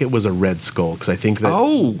think it was a Red Skull, because I think that.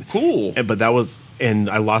 Oh, cool! But that was, and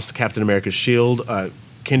I lost Captain America's shield.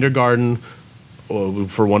 Kindergarten,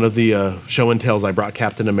 for one of the show and tells, I brought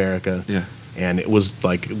Captain America. Yeah. And it was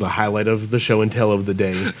like the highlight of the show and tell of the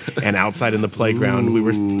day. And outside in the playground, we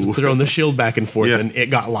were throwing the shield back and forth, and it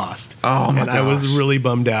got lost. Oh, my And gosh. I was really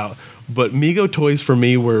bummed out. But Mego toys for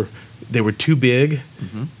me were too big,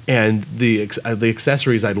 and the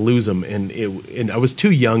accessories, I'd lose them. And I was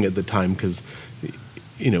too young at the time because,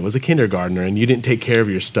 it was a kindergartner, and you didn't take care of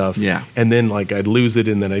your stuff. Yeah. And then I'd lose it,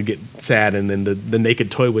 and then I'd get sad, and then the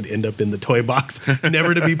naked toy would end up in the toy box,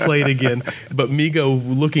 never to be played again. But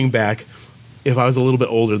Mego, looking back, if I was a little bit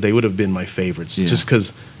older, they would have been my favorites, just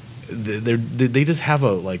because they just have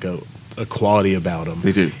a quality about them.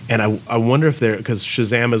 They do. And I wonder if because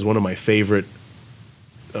Shazam is one of my favorite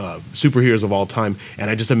superheroes of all time,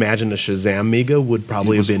 and I just imagine a Shazam Mego would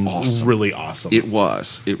probably have been really awesome. It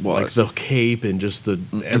was. Like the cape and just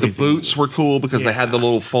And the boots were cool because they had the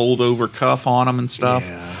little fold-over cuff on them and stuff.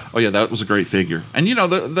 Yeah. Oh, yeah, that was a great figure. And,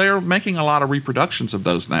 they're making a lot of reproductions of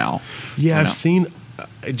those now. Yeah, I've seen.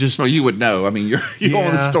 So you would know. I mean, you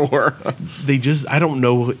own the store. I don't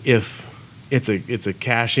know if it's a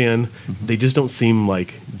cash in. They just don't seem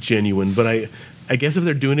like genuine. But I guess if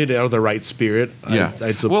they're doing it out of the right spirit,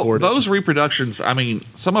 I'd support it. Those reproductions, I mean,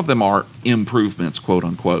 some of them are improvements, quote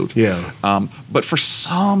unquote. Yeah. But for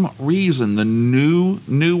some reason, the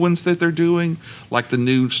new ones that they're doing, like the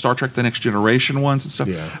new Star Trek: The Next Generation ones and stuff,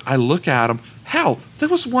 I look at them. Hell, there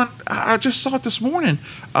was one, I just saw it this morning,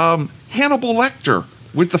 Hannibal Lecter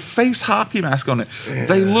with the face hockey mask on it. Yeah.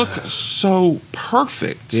 They look so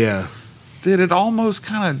perfect. Yeah. That it almost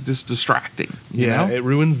kind of just distracting. You know? It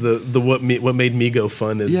ruins the what made Mego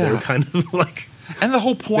fun is they're kind of like. And the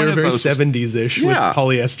whole point of very those 70s-ish with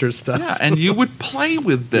polyester stuff. Yeah, and you would play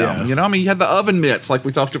with them. I mean, you had the oven mitts like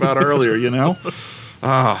we talked about earlier,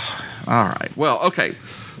 all right. Well, okay.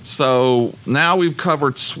 So now we've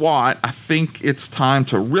covered SWAT. I think it's time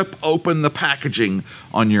to rip open the packaging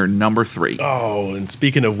on your number 3. Oh, and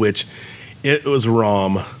speaking of which, it was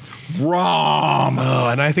ROM. ROM. Oh,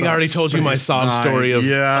 and I think I already told you my sob story of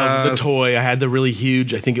the toy. I had the really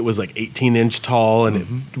huge, I think it was 18-inch tall, and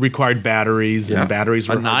it required batteries, and batteries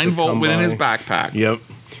were a 9-volt went in his backpack. Yep.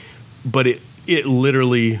 But it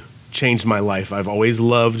literally changed my life. I've always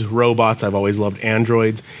loved robots. I've always loved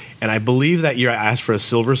androids. And I believe that year I asked for a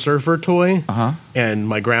Silver Surfer toy, and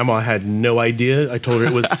my grandma had no idea. I told her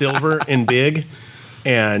it was silver and big,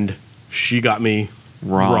 and she got me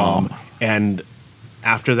ROM. And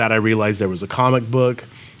after that, I realized there was a comic book,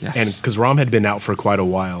 and because ROM had been out for quite a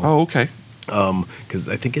while. Oh, okay. Because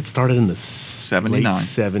I think it started in the 79. late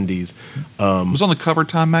 70s. It was on the Cover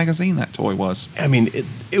Time magazine, that toy was. I mean,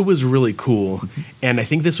 it was really cool. And I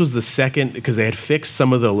think this was the second, because they had fixed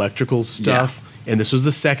some of the electrical stuff. And this was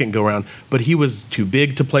the second go around, but he was too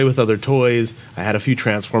big to play with other toys. I had a few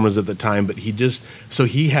Transformers at the time, but he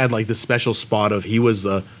had this special spot of he was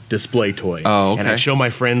a display toy. Oh, okay. And I'd show my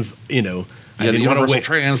friends, I didn't want to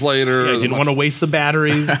translator. I didn't want to waste the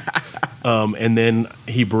batteries. And then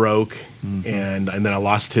he broke, and then I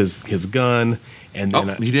lost his gun. And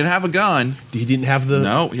then he didn't have a gun. He didn't have the...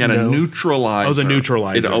 No, he had a neutralizer. Oh, the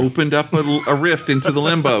neutralizer. It opened up a rift into the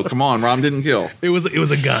limbo. Come on, ROM didn't kill. It was a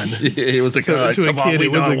gun. It was a gun. To a kid,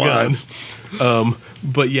 it was a gun.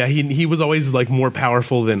 But yeah, he was always more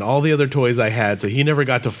powerful than all the other toys I had, so he never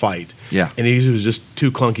got to fight. Yeah. And he was just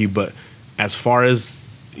too clunky. But as far as,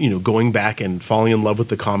 going back and falling in love with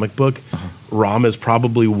the comic book, ROM is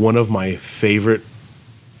probably one of my favorite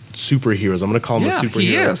superheroes. I'm going to call him a superhero.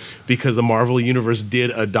 He is. Because the Marvel Universe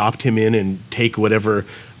did adopt him in and take whatever...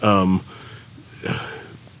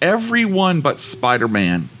 Everyone but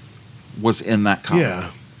Spider-Man was in that comic. Yeah.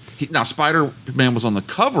 Now, Spider-Man was on the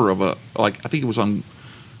cover of I think it was on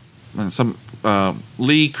some...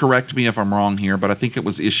 Lee, correct me if I'm wrong here, but I think it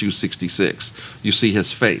was issue 66. You see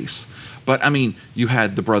his face. But I mean, you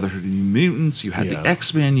had the Brotherhood of New Mutants, you had the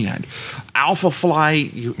X-Men, you had Alpha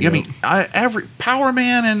Flight. I mean, every Power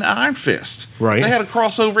Man and Iron Fist. Right. They had a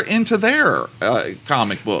crossover into their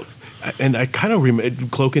comic book. And I kind of remember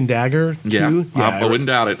Cloak and Dagger too. I wouldn't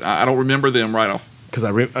doubt it. I don't remember them right off.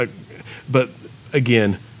 Because but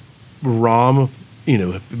again, ROM,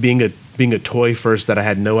 being a toy first that I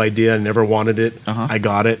had no idea, I never wanted it. I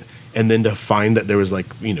got it, and then to find that there was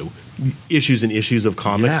issues and issues of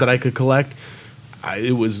comics that I could collect,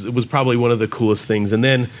 it was probably one of the coolest things. And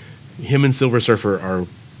then him and Silver Surfer are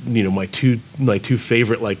my two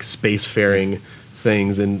favorite spacefaring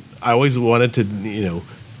things, and I always wanted to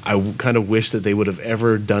I kind of wish that they would have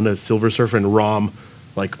ever done a Silver Surfer and ROM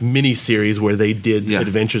mini series where they did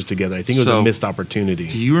adventures together. I think it was a missed opportunity.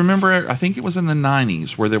 Do you remember? I think it was in the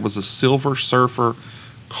 90s where there was a Silver Surfer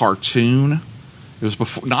cartoon. It was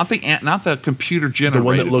before, not the computer generated the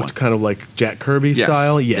one that looked kind of like Jack Kirby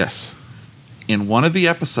style. Yes. In one of the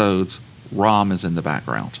episodes, ROM is in the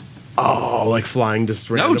background. Oh, flying just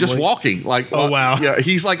randomly? No, just walking. Oh, wow. Yeah,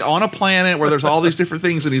 he's on a planet where there's all these different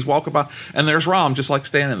things, and he's walking by, and there's ROM just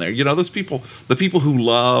standing there. Those people, the people who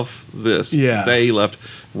love this, they loved.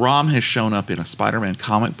 ROM has shown up in a Spider-Man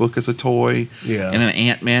comic book as a toy, in an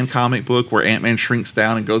Ant-Man comic book where Ant-Man shrinks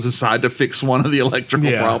down and goes inside to fix one of the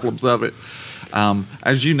electrical problems of it.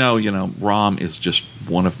 As you know, ROM is just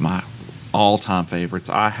one of my all-time favorites.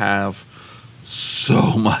 I have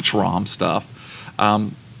so much ROM stuff.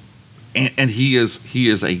 And he is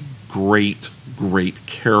a great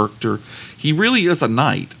character. He really is a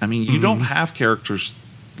knight. I mean, you don't have characters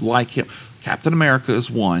like him. Captain America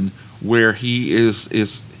is one where he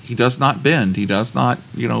does not bend. He does not,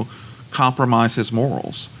 compromise his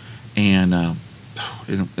morals. And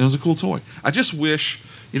it was a cool toy. I just wish,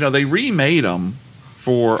 they remade them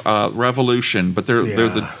for Revolution, but they're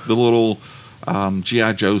the little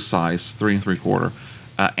G.I. Joe size 3 3/4.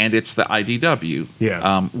 And it's the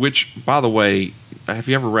IDW. Which, by the way, have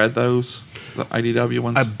you ever read those? The IDW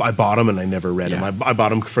ones? I bought them and I never read them. I bought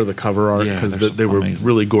them for the cover art because they were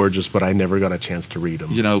really gorgeous, but I never got a chance to read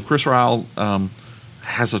them. Chris Ryall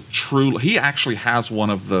has he actually has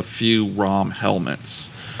one of the few ROM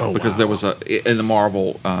helmets. Oh, because there was in the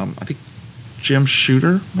Marvel, I think Jim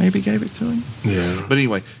Shooter maybe gave it to him. Yeah. But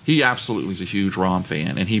anyway, he absolutely is a huge ROM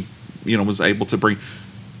fan, and he, was able to bring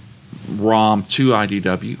ROM to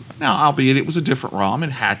IDW. Now, albeit it was a different ROM, it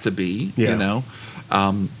had to be,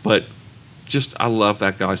 but just I love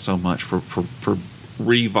that guy so much for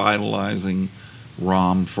revitalizing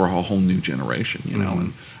ROM for a whole new generation,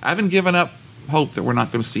 and I haven't given up hope that we're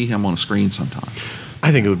not going to see him on a screen sometime.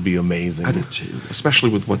 I think it would be amazing. I do too, especially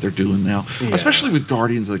with what they're doing now, especially with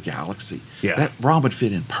Guardians of the Galaxy. Yeah. That ROM would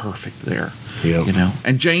fit in perfect there. Yeah.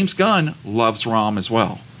 And James Gunn loves ROM as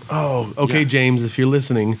well. Oh, okay, James, if you're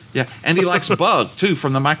listening. Yeah, and he likes Bug, too,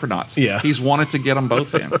 from the Micronauts. Yeah. He's wanted to get them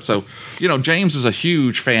both in. So, James is a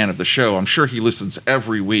huge fan of the show. I'm sure he listens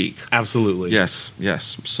every week. Absolutely. Yes.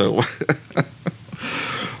 So,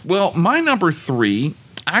 well, my number 3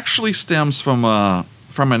 actually stems from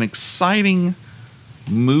an exciting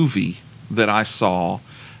movie that I saw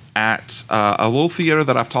at a little theater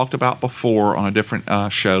that I've talked about before on a different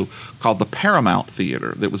show called the Paramount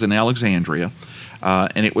Theater that was in Alexandria.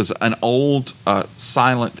 And it was an old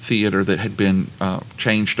silent theater that had been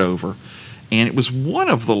changed over. And it was one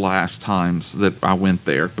of the last times that I went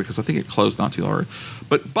there because I think it closed not too long ago.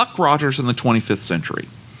 But Buck Rogers in the 25th Century.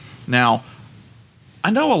 Now,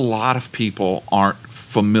 I know a lot of people aren't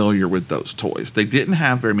familiar with those toys. They didn't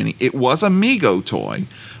have very many. It was a Mego toy,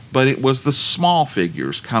 but it was the small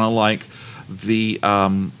figures, kind of like the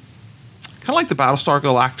Battlestar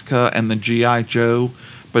Galactica and the G.I. Joe,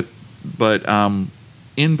 but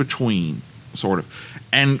in between, sort of.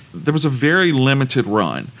 And there was a very limited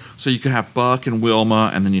run. So you could have Buck and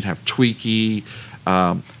Wilma, and then you'd have Tweaky,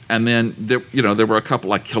 and then there were a couple,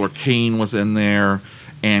 like Killer Kane was in there,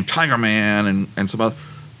 and Tiger Man, and some other.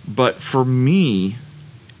 But for me,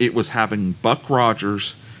 it was having Buck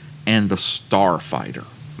Rogers and the Starfighter.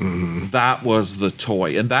 Mm-hmm. That was the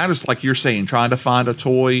toy. And that is, like you're saying, trying to find a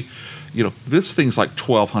toy. This thing's like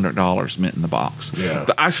 $1,200 mint in the box. Yeah.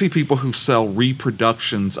 But I see people who sell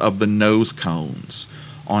reproductions of the nose cones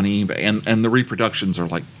on eBay, and the reproductions are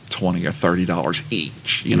like $20 or $30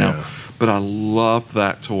 each, Yeah. But I loved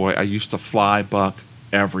that toy. I used to fly Buck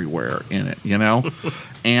everywhere in it,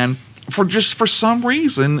 And for some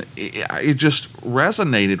reason, it just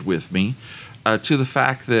resonated with me to the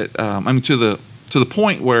fact that, to the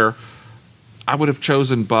point where I would have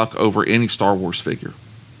chosen Buck over any Star Wars figure.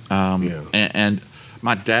 And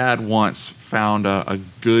my dad once found a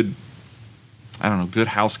good I don't know, Good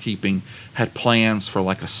Housekeeping had plans for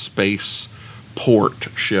like a space port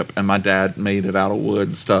ship, and my dad made it out of wood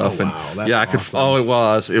and stuff. Oh, wow, and that's yeah, I could. awesome. Oh, it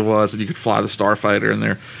was, and you could fly the Starfighter in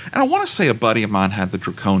there. And I want to say a buddy of mine had the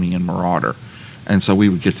Draconian Marauder, and so we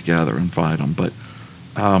would get together and fight them. But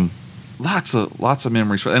lots of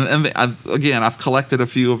memories. And again, I've collected a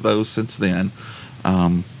few of those since then,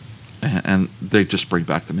 and they just bring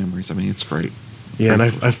back the memories. I mean, it's great. Yeah, and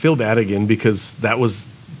I feel bad again because that was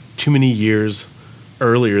too many years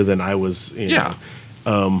earlier than I was. Yeah.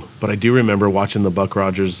 But I do remember watching the Buck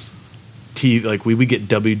Rogers TV. Like we would get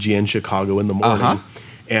WGN Chicago in the morning,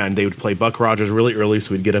 and they would play Buck Rogers really early.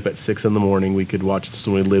 So we'd get up at 6 in the morning. We could watch this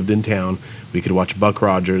when we lived in town. We could watch Buck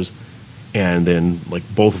Rogers, and then like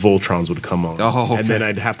both Voltrons would come on, and then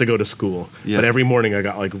I'd have to go to school. Yeah. But every morning I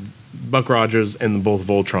got like Buck Rogers and both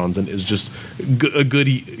Voltrons, and it was just a good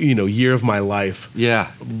year of my life.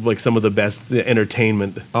 Yeah, like some of the best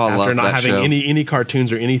entertainment. After not having any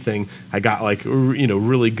cartoons or anything, I got like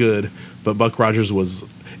really good. But Buck Rogers was.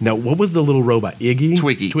 Now, what was the little robot? Iggy?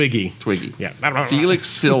 Twiggy. Yeah. Felix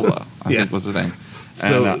Silva, I think was the name.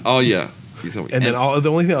 So, and, and then the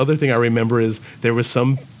only other thing I remember is there was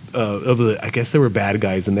some of the, I guess they were bad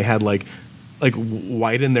guys, and they had like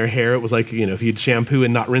white in their hair. It was like, if you'd shampoo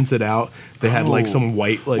and not rinse it out, they had like some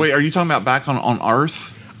white. Like, wait, are you talking about back on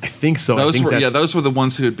Earth? I think so. Those were the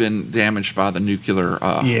ones who had been damaged by the nuclear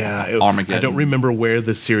Armageddon. I don't remember where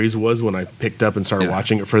the series was when I picked up and started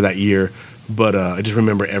watching it for that year. But I just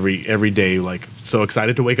remember every day, like so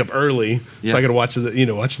excited to wake up early so I could watch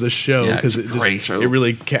the show because it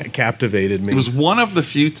really captivated me. It was one of the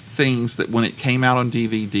few things that when it came out on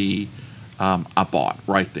DVD, I bought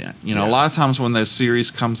right then. A lot of times when those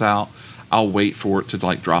series comes out, I'll wait for it to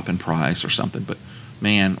like drop in price or something. But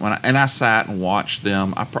man, I sat and watched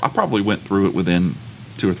them, I probably went through it within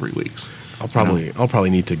 2 or 3 weeks. I'll probably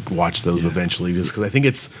need to watch those eventually, just because I think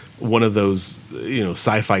it's one of those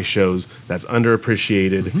sci-fi shows that's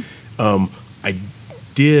underappreciated. Mm-hmm. I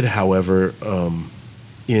did, however,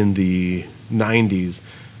 in the 90s,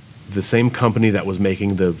 the same company that was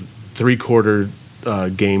making the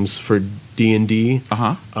 3/4 games for D&D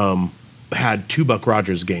had 2 Buck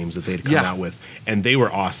Rogers games that they'd come out with, and they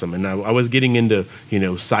were awesome. And I was getting into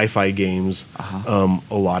sci-fi games a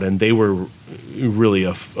lot, and they were really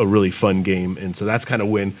a really fun game. And so that's kind of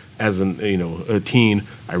when, as a teen,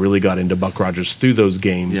 I really got into Buck Rogers through those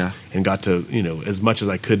games, and got to as much as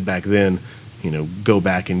I could back then, go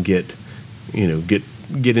back and get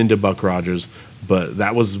into Buck Rogers. But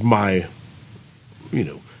that was my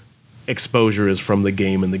exposure is from the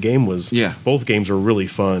game, and the game was both games were really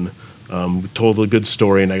fun. Told a good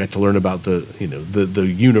story, and I got to learn about the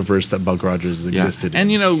universe that Buck Rogers existed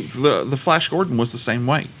in. And the Flash Gordon was the same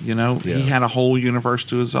way. He had a whole universe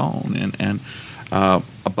to his own, and a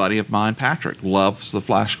buddy of mine, Patrick, loves the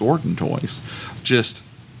Flash Gordon toys. Just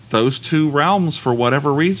those two realms, for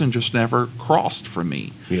whatever reason, just never crossed for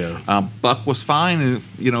me. Buck was fine,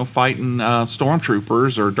 fighting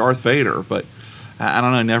stormtroopers or Darth Vader, but I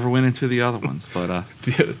don't know, never went into the other ones. But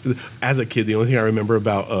as a kid, the only thing I remember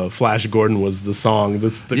about Flash Gordon was the song, the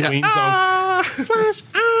Queen song. Flash,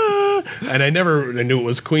 and I knew it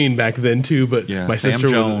was Queen back then too. But my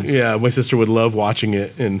sister would love watching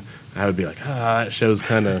it, and I would be like, that show's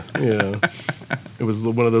kind of, It was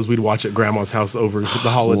one of those we'd watch at Grandma's house over the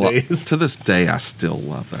holidays. To this day, I still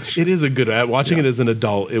love that show. It is a good. Watching it as an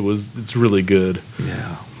adult, it's really good.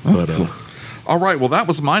 Yeah, but. All right, well, that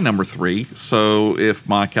was my number 3. So if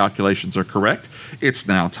my calculations are correct, it's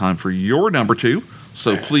now time for your number 2.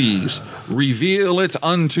 So please reveal it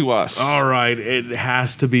unto us. All right, it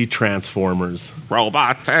has to be Transformers.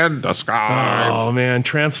 Robots in disguise. Oh, man,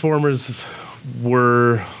 Transformers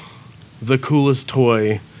were the coolest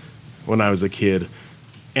toy when I was a kid.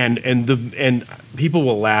 And people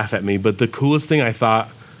will laugh at me, but the coolest thing I thought,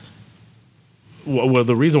 well,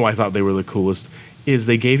 the reason why I thought they were the coolest is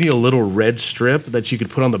they gave you a little red strip that you could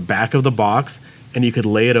put on the back of the box, and you could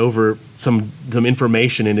lay it over some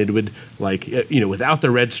information, and it would, like, without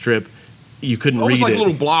the red strip, you couldn't read it. It was like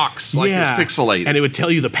little blocks, like it was pixelated. And it would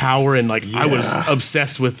tell you the power, and I was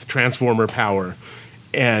obsessed with Transformer power.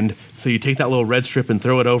 And so you take that little red strip and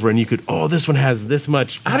throw it over, and you could, this one has this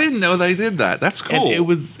much. I didn't know they did that. That's cool. And it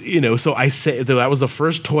was, so I say that was the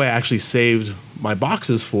first toy I actually saved my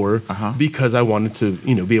boxes for because I wanted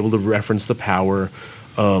to, be able to reference the power.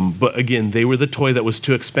 But again, they were the toy that was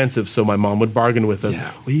too expensive, so my mom would bargain with us.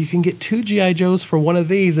 Yeah. Well, you can get 2 G.I. Joes for one of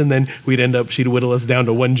these, and then she'd whittle us down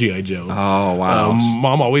to 1 G.I. Joe. Oh, wow.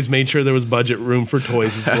 Mom always made sure there was budget room for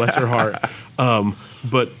toys, bless her heart.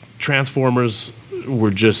 But Transformers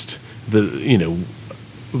were just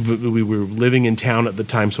we were living in town at the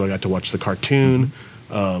time, so I got to watch the cartoon.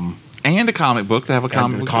 And a comic book. They have a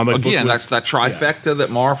comic book. Again, that's that trifecta that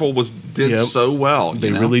Marvel did so well.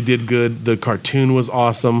 They really did good. The cartoon was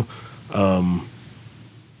awesome.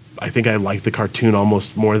 I think I liked the cartoon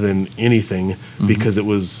almost more than anything because it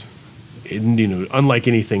was, unlike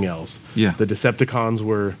anything else. Yeah. The Decepticons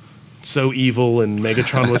were so evil, and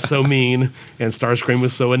Megatron was so mean, and Starscream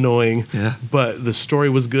was so annoying. Yeah. But the story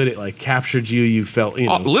was good. It captured you. You felt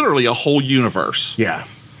literally a whole universe. Yeah.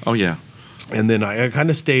 Oh yeah. And then I kind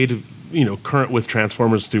of stayed current with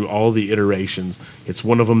Transformers through all the iterations. It's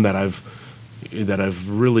one of them that I've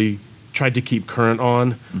really tried to keep current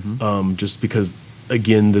on, just because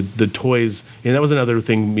again the toys, and that was another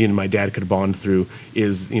thing me and my dad could bond through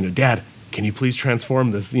is Dad, can you please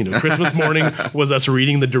transform this? Christmas morning was us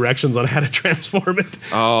reading the directions on how to transform it.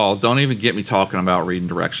 Oh, don't even get me talking about reading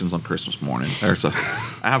directions on Christmas morning. I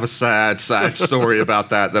have a sad story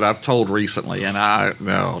about that I've told recently, and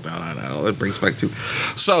no. It brings back to.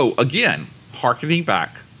 So again, hearkening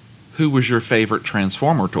back, who was your favorite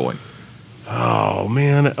Transformer toy? Oh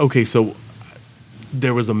man. Okay, so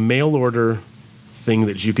there was a mail order thing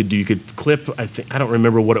that you could do. You could clip, I don't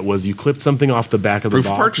remember what it was. You clipped something off the back of the box.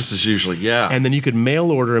 Proof of purchases usually, yeah. And then you could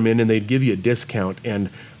mail order them in, and they'd give you a discount.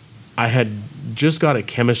 And I had just got a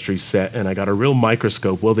chemistry set, and I got a real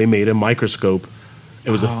microscope. Well, they made a microscope.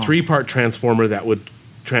 It was a 3-part transformer that would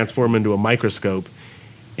transform into a microscope.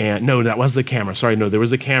 And no, that was the camera. Sorry, no, there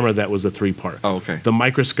was a camera that was a 3-part. Oh, okay. The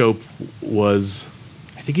microscope was,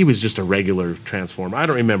 I think he was just a regular transformer. I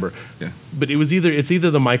don't remember. Yeah. But it's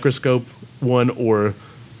either the microscope one or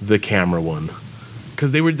the camera one,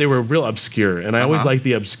 because they were real obscure, and I always liked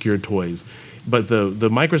the obscure toys. But the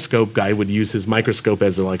microscope guy would use his microscope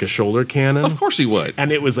as a shoulder cannon. Of course he would.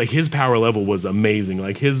 And it was his power level was amazing.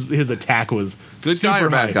 His attack was good guy or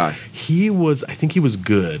bad guy? I think he was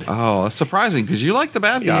good. Oh, that's surprising because you like the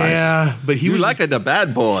bad guys. Yeah, but he was like the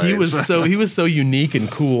bad boys. He was so unique and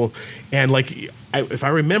cool, and if I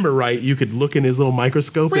remember right, you could look in his little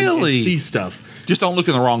microscope and see stuff. Just don't look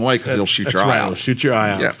in the wrong way because he'll shoot your eye out. Shoot your eye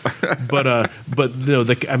out. Yeah. but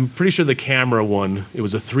I'm pretty sure the camera one, it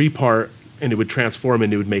was a 3-part, and it would transform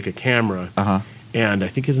and it would make a camera. And I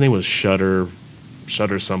think his name was Shutter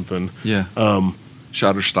something. Yeah.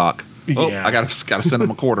 Shutterstock. Oh, yeah. I gotta send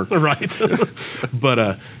him a quarter. Right.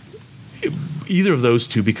 But either of those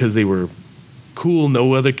two, because they were cool,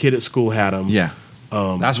 no other kid at school had them. Yeah.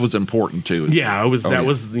 That's what's important too. Yeah, was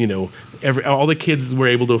all the kids were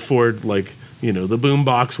able to afford the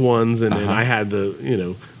boombox ones, and then I had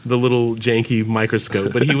the little janky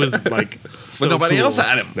microscope, but he was so but nobody cool. else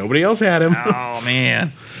had him. Nobody else had him. Oh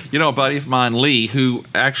man. A buddy of mine, Lee, who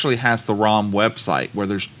actually has the ROM website where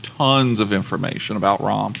there's tons of information about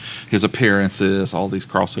ROM, his appearances, all these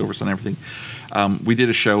crossovers and everything. We did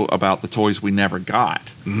a show about the toys we never got,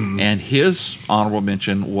 and his honorable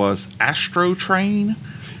mention was Astro Train.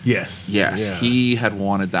 Yes. Yeah. He had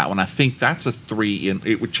wanted that one. I think that's a 3.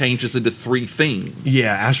 It changes into 3 things.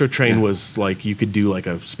 Yeah, Astro Train was you could do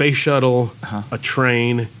a space shuttle, a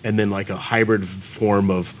train, and then a hybrid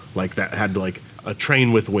form of that had a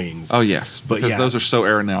train with wings. Oh yes, because those are so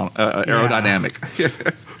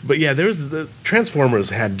aerodynamic. But yeah, the Transformers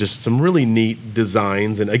had just some really neat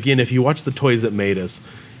designs, and again, if you watch the Toys That Made Us,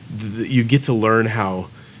 you get to learn how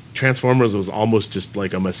Transformers was almost just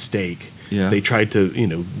a mistake. Yeah. They tried to,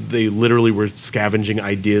 they literally were scavenging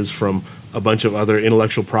ideas from a bunch of other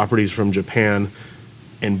intellectual properties from Japan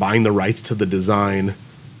and buying the rights to the design,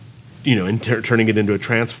 and turning it into a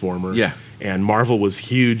Transformer. Yeah. And Marvel was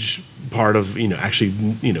huge part of, actually,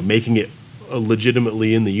 making it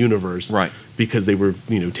legitimately in the universe. Right. Because they were,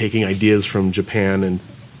 taking ideas from Japan and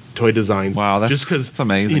toy designs. Wow, just because that's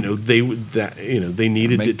amazing. They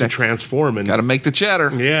needed it to transform, and got to make the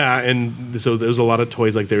cheddar. Yeah, and so there's a lot of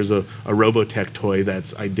toys. There's a Robotech toy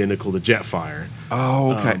that's identical to Jetfire.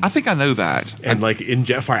 Oh, okay. I think I know that. And in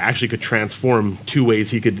Jetfire, actually could transform 2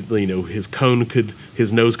 ways. He could,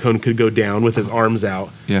 his nose cone could go down with his arms out.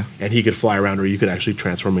 Yeah. And he could fly around, or you could actually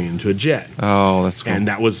transform him into a jet. Oh, that's cool. And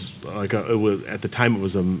that was at the time it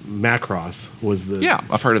was a Macross was the. Yeah,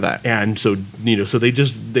 I've heard of that. And so so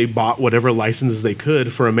they bought whatever licenses they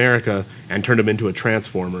could for America and turned them into a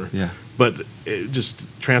Transformer. Yeah. But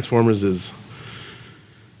Transformers is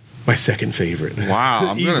my second favorite. Wow,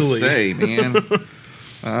 I'm going to say, man.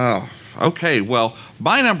 Oh, okay. Well,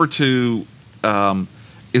 my number 2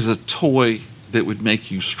 is a toy that would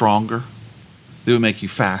make you stronger, that would make you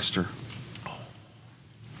faster.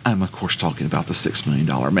 I'm, of course, talking about the $6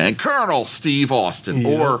 Million Man, Colonel Steve Austin,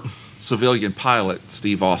 or civilian pilot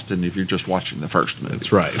Steve Austin, if you're just watching the first movie.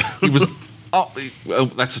 That's right. He was Oh, well,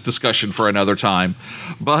 that's a discussion for another time.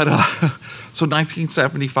 But so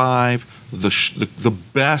 1975, the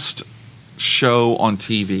best show on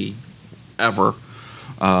TV ever.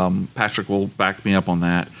 Patrick will back me up on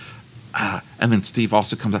that. And then Steve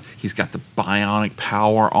also comes out. He's got the bionic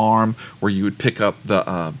power arm where you would pick up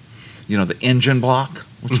the engine block,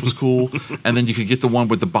 which was cool. And then you could get the one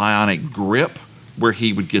with the bionic grip where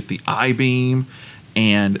he would get the I-beam,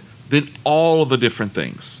 and then all of the different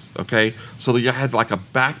things. Okay, so you had like a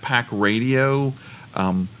backpack radio.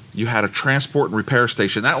 You had a transport and repair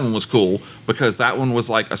station. That one was cool because that one was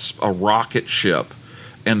like a rocket ship.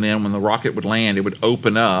 And then when the rocket would land, it would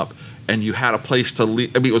open up, and you had a place to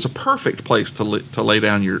it was a perfect place to lay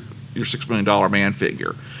down your $6 million man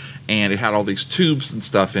figure. And it had all these tubes and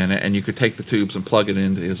stuff in it, and you could take the tubes and plug it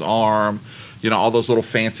into his arm. All those little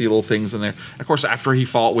fancy little things in there. Of course, after he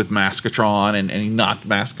fought with Maskatron and he knocked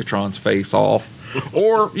Maskatron's face off.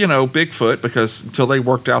 Or, Bigfoot, because until they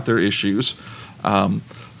worked out their issues. And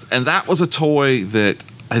that was a toy that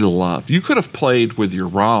I loved. You could have played with your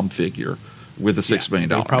ROM figure with a $6 million.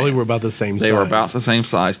 They probably were about the same size. They were about the same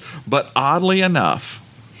size. But oddly enough,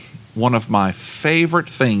 one of my favorite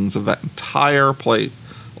things of that entire play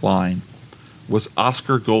line was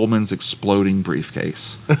Oscar Goldman's exploding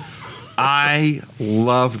briefcase. I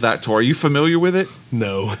loved that toy. Are you familiar with it?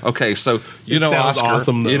 No. Okay, so It sounds Oscar.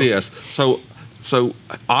 awesome, though. It is. So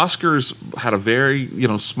Oscar's had a very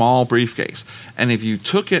small briefcase, and if you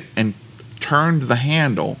took it and turned the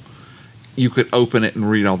handle, you could open it and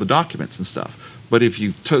read all the documents and stuff. But if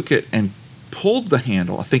you took it and pulled the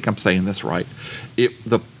handle, I think I'm saying this right, it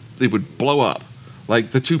would blow up.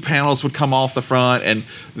 Like the two panels would come off the front, and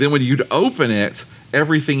then when you'd open it,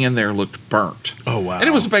 everything in there looked burnt. Oh, wow. And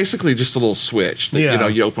it was basically just a little switch.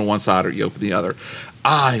 That, you open one side or you open the other.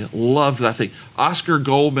 I loved that thing. Oscar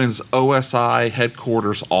Goldman's OSI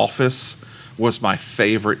headquarters office was my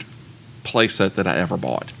favorite playset that I ever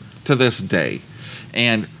bought to this day.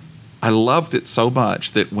 And I loved it so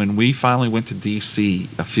much that when we finally went to D.C.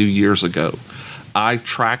 a few years ago, I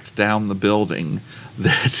tracked down the building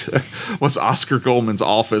that was Oscar Goldman's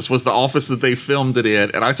office, was the office that they filmed it in,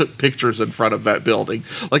 and I took pictures in front of that building,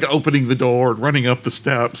 like opening the door and running up the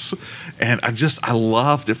steps, and I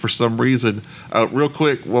loved it for some reason. Real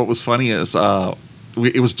quick, what was funny is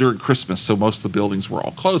it was during Christmas, so most of the buildings were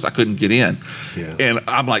all closed. I couldn't get in, and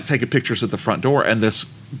I'm like taking pictures at the front door, and this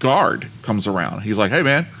guard comes around. He's like, "Hey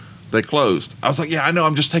man, they closed." I was like, "Yeah, I know.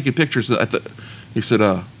 I'm just taking pictures." He said,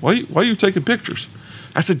 why are you taking pictures?"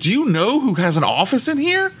 I said, "Do you know who has an office in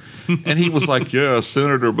here?" And he was like, "Yeah,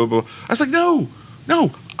 Senator, blah, blah." I was like, no,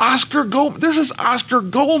 Oscar Goldman. This is Oscar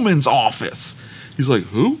Goldman's office. He's like,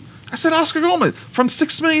 "Who?" I said, "Oscar Goldman from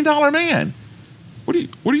 $6 Million Man." What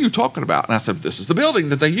are you talking about? And I said, "This is the building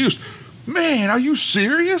that they used." "Man, are you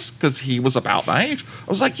serious?" Because he was about my age. I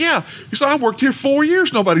was like, "Yeah." He said, "I worked here 4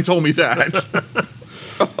 years. Nobody told me that."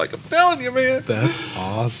 I'm like, "I'm telling you, man." That's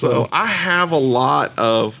awesome. So I have a lot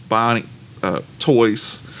of bionic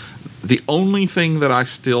toys. The only thing that I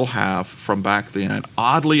still have from back then,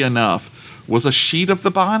 oddly enough, was a sheet of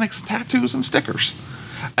the Bionics tattoos and stickers.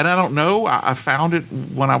 And I don't know, I found it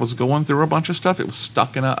when I was going through a bunch of stuff. It was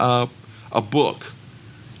stuck in a book.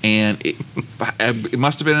 And it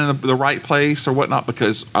must have been in the right place or whatnot,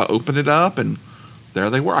 because I opened it up and there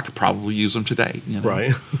they were. I could probably use them today.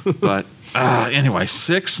 Right. But anyway,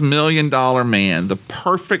 $6 Million Man, the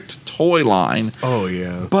perfect toy line. Oh,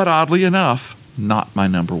 yeah. But oddly enough, not my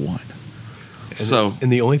number one.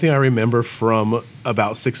 And the only thing I remember from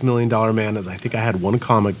about $6 Million Man is I think I had one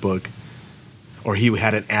comic book, or he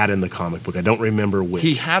had an ad in the comic book. I don't remember which.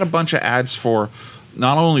 He had a bunch of ads for,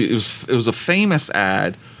 not only, it was a famous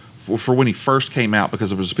ad for when he first came out,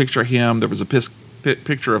 because there was a picture of him, there was a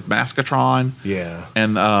picture of Maskatron. Yeah.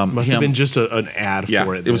 And must have been just an ad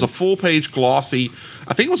for it. It was a full-page glossy,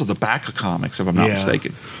 I think it was on the back of comics, if I'm not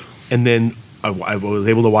mistaken. And then I was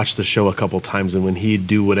able to watch the show a couple times, and when he'd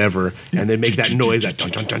do whatever, and they'd make that noise, that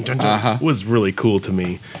dun, dun, dun, dun, dun, was really cool to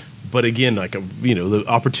me. But again, like the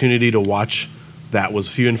opportunity to watch that was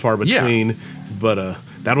few and far between. Yeah. But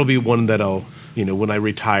that'll be one that I'll, when I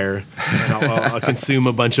retire, and I'll consume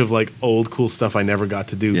a bunch of like old cool stuff I never got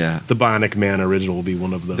to do. Yeah. The Bionic Man original will be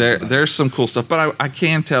one of those. There's some cool stuff, but I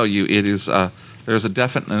can tell you it is. There's a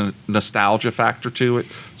definite nostalgia factor to it.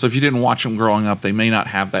 So if you didn't watch them growing up, they may not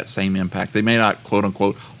have that same impact. They may not, quote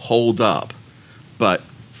unquote, hold up. But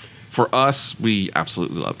for us, we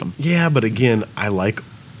absolutely loved them. Yeah, but again, I like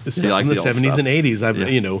stuff from the 70s and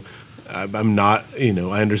 80s. I'm not,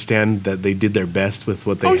 I understand that they did their best with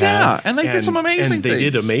what they had. Yeah, and they did some amazing things. They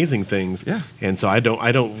did amazing things. Yeah. And so I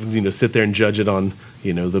don't sit there and judge it on,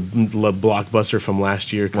 the blockbuster from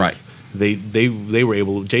last year. Right. they were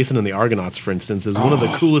able. Jason and the Argonauts, for instance, is one of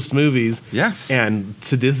the coolest movies. Yes. And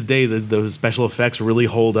to this day, those special effects really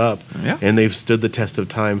hold up. Yeah. And they've stood the test of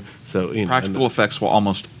time. So Practical effects will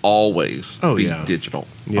almost always be digital.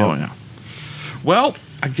 Yeah. Oh, yeah. Well,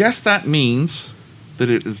 I guess that means that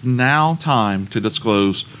it is now time to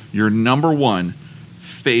disclose your number one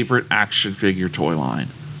favorite action figure toy line.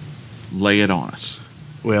 Lay it on us.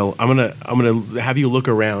 Well, I'm gonna have you look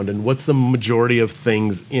around, and what's the majority of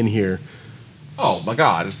things in here? Oh my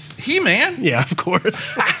God, it's He-Man. Yeah, of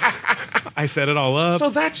course. I set it all up. So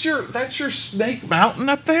that's your Snake Mountain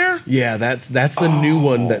up there? Yeah, that's the new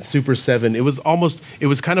one, that Super 7. It was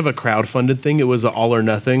kind of a crowdfunded thing. It was an all or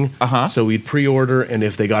nothing. Uh-huh. So we'd pre-order, and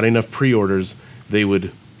if they got enough pre-orders, they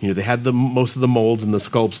would, they had most of the molds and the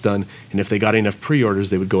sculpts done, and if they got enough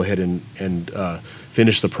pre-orders, they would go ahead and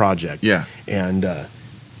finish the project. Yeah. And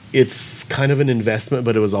it's kind of an investment,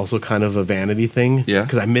 but it was also kind of a vanity thing. Yeah.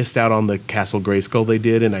 Because I missed out on the Castle Grayskull they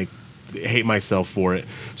did, and I hate myself for it.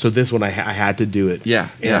 So this one, I had to do it. Yeah.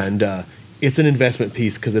 Yeah. And it's an investment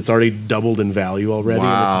piece because it's already doubled in value already.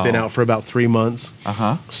 Wow. And it's been out for about 3 months.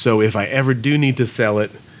 Uh-huh. So if I ever do need to sell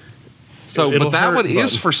it, but that one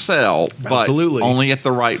is for sale, but Absolutely. only at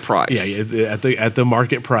the right price. yeah, at the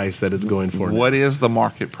market price that it's going for. What is the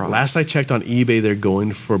market price? Last I checked on eBay, they're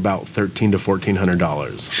going for about $1,300 to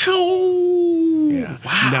 $1,400. Oh, Yeah.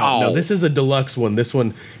 wow. Now this is a deluxe one. This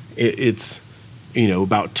one, it's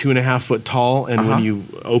about 2.5 foot tall, and when you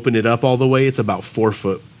open it up all the way, it's about 4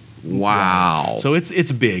 foot. Wow. So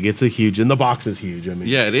it's big. It's a huge, and the box is huge. I mean,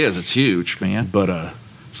 Yeah, it is. It's huge, man. But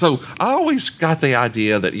So I always got the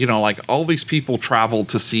idea that, like all these people traveled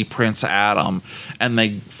to see Prince Adam and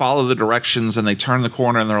they follow the directions and they turn the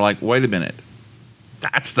corner and they're like, wait a minute,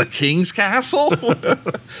 that's the king's castle?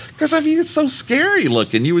 Because, it's so scary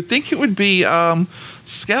looking. You would think it would be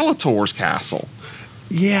Skeletor's castle.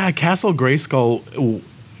 yeah, Castle Grayskull.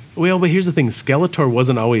 Well, but here's the thing: Skeletor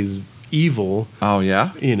wasn't always evil. Oh,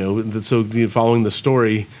 yeah? So following the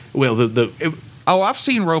story, well, Oh, I've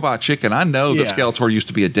seen Robot Chicken. I know that Yeah. Skeletor used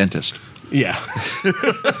to be a dentist. Yeah.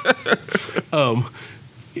 So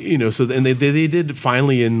and they did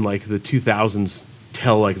finally in like the 2000s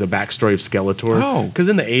tell like the backstory of Skeletor. Oh. Because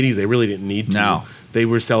in the 80s they really didn't need to. No. They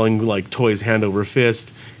were selling like toys hand over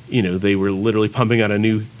fist. They were literally pumping out a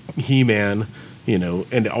new He-Man. And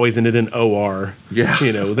it always ended in OR. Yeah.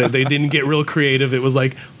 They didn't get real creative. It was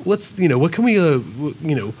like, let's, what can we, a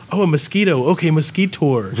mosquito. Okay,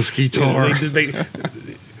 Mosquitor.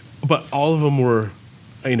 But all of them were,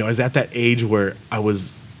 I was at that age where I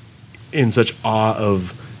was in such awe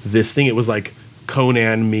of this thing. It was like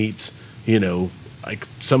Conan meets, like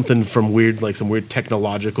something from some weird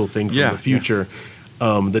technological thing from the future.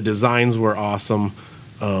 Yeah. The designs were awesome.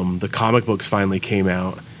 The comic books finally came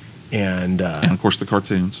out. And of course the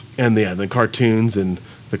cartoons. And the cartoons. And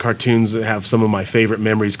the cartoons have some of my favorite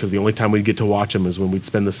memories because the only time we'd get to watch them is when we'd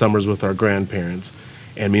spend the summers with our grandparents.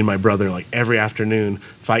 And me and my brother, like every afternoon,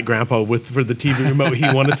 fight Grandpa for the TV remote. He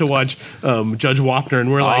wanted to watch Judge Wapner,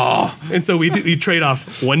 and we're like, and so we'd trade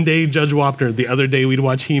off. One day Judge Wapner, the other day we'd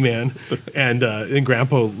watch He-Man, and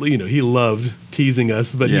Grandpa, he loved teasing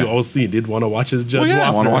us, but he did want to watch his Judge Wapner. I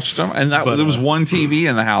want to watch them, and there was one TV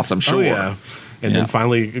in the house, I'm sure. Oh yeah, and then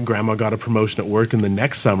finally Grandma got a promotion at work, and the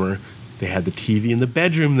next summer they had the TV in the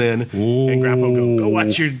bedroom then. Ooh. And Grandpa would go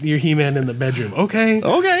watch your He-Man in the bedroom. Okay.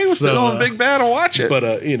 We'll sit on the big bed and watch it. But,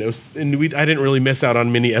 I didn't really miss out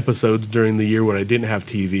on many episodes during the year when I didn't have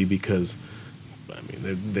TV because,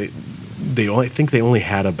 I think they only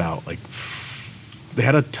had about, they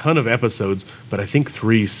had a ton of episodes, but I think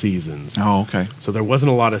 3 seasons. Oh, okay. So there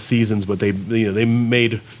wasn't a lot of seasons, but they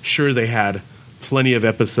made sure they had plenty of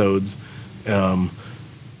episodes.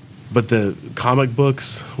 But the comic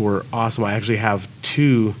books were awesome. I actually have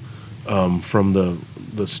 2 from the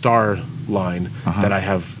Star line that I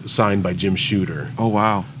have signed by Jim Shooter. Oh,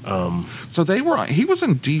 wow. So he was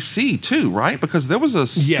in DC too, right? Because there was a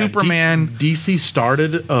Superman. DC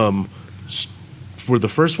started were the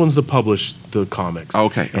first ones to publish the comics.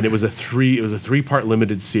 Okay. And it was a 3-part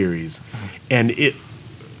limited series. And it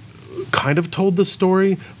kind of told the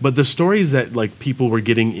story, but the stories that people were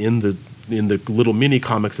getting in the little mini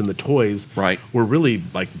comics and the toys were really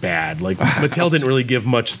bad. Mattel didn't really give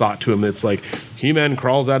much thought to him. It's like He-Man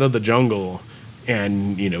crawls out of the jungle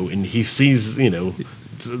and and he sees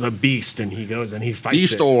the beast and he goes and he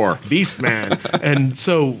fights Beast Man. And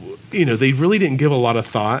so they really didn't give a lot of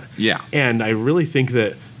thought. Yeah. And I really think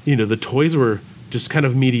that the toys were just kind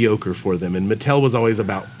of mediocre for them, and Mattel was always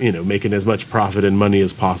about making as much profit and money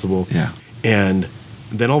as possible. Yeah. And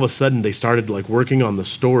then all of a sudden they started working on the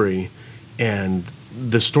story. And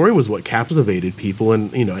the story was what captivated people,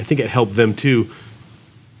 and I think it helped them to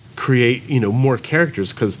create more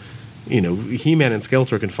characters, because He-Man and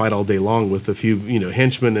Skeletor can fight all day long with a few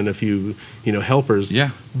henchmen and a few helpers.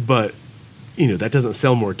 Yeah. But that doesn't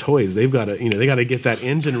sell more toys. They've got to they got to get that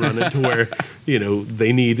engine running to where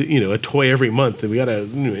they need a toy every month, and we got to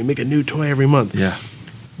make a new toy every month. Yeah.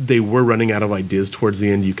 They were running out of ideas towards the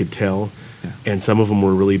end, you could tell. Yeah. And some of them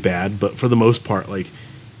were really bad, but for the most part,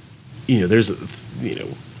 there's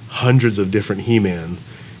hundreds of different He-Man,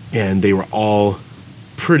 and they were all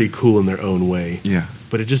pretty cool in their own way. Yeah.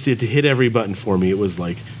 But it to hit every button for me. It was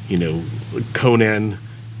like Conan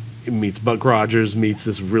meets Buck Rogers meets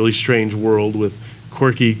this really strange world with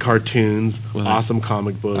quirky cartoons, awesome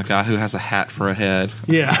comic books. A guy who has a hat for a head.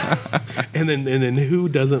 Yeah. and then who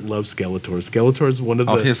doesn't love Skeletor? Skeletor's one of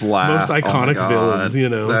the his laugh. most iconic villains,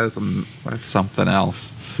 That's something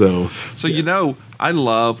else. So I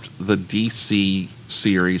loved the DC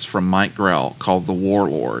series from Mike Grell called The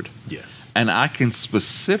Warlord. Yes. And I can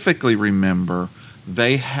specifically remember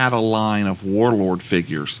they had a line of Warlord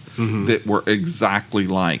figures that were exactly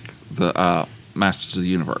like the Masters of the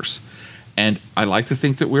Universe. And I like to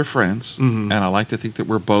think that we're friends, and I like to think that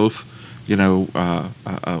we're both,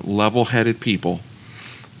 level-headed people.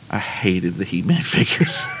 I hated the He-Man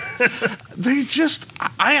figures.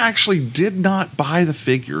 I actually did not buy the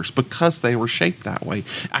figures because they were shaped that way.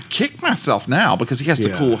 I kick myself now because he has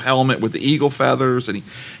the cool helmet with the eagle feathers, and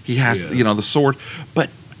he has, the sword. But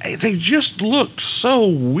they just looked so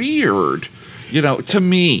weird. To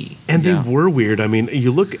me. And they were weird. I mean, you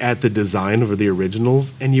look at the design of the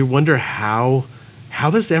originals, and you wonder how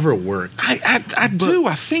this ever worked. I do.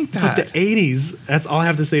 I think that. But the 80s, that's all I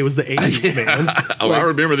have to say was the 80s, man. I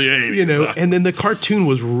remember the 80s. And then the cartoon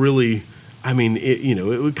was really,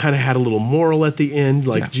 it kind of had a little moral at the end,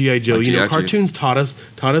 like G.I. Joe. Like cartoons taught us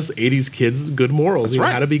 80s kids good morals,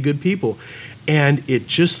 how to be good people. And it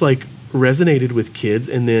just, resonated with kids,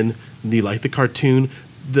 and then the cartoon,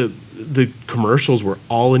 the commercials were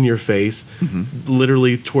all in your face.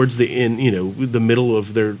 Literally towards the end, the middle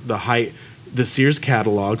of the Sears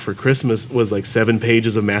catalog for Christmas was 7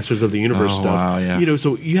 pages of Masters of the Universe stuff. Wow, yeah.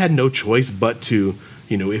 So you had no choice but to,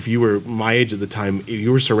 if you were my age at the time,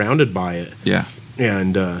 you were surrounded by it. Yeah.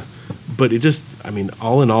 And but it just,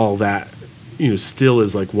 all in all, that still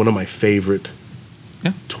is one of my favorite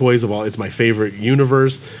toys of all. It's my favorite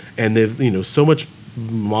universe, and they've so much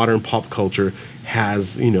modern pop culture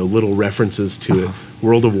has little references to it.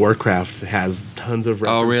 World of Warcraft has tons of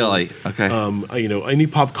references. Oh, really? Okay. Any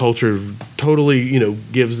pop culture totally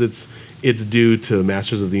gives its due to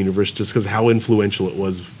Masters of the Universe just because how influential it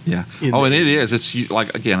was. Yeah. And it is. It's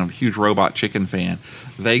again, I'm a huge Robot Chicken fan.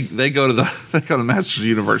 They go to Masters of the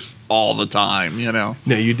Universe all the time. Now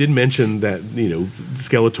you did mention that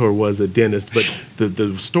Skeletor was a dentist, but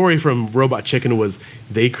the story from Robot Chicken was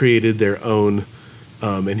they created their own,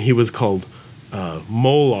 and he was called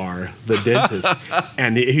Molar, the dentist,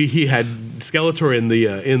 and he had Skeletor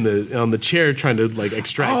on the chair trying to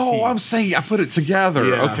extract teeth. I'm saying I put it together.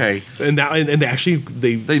 Yeah. Okay. And they actually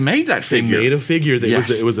they made that figure. They made a figure that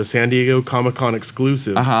it was a San Diego Comic-Con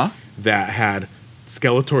exclusive that had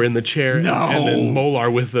Skeletor in the chair and then Molar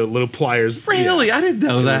with the little pliers. Really? I didn't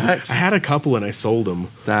know that. I had a couple and I sold them.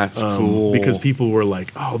 That's cool. Because people were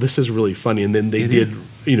like, "Oh, this is really funny," and then they did.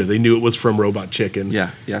 They knew it was from Robot Chicken.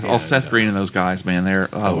 Yeah. All Seth Green and those guys, man, they're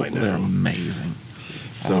they're amazing.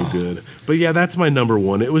 It's so good. But yeah, that's my number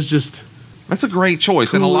one. It was just that's a great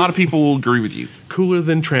choice, and a lot of people will agree with you. Cooler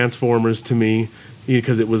than Transformers to me,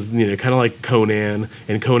 because it was kind of like Conan,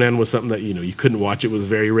 and Conan was something that you couldn't watch. It was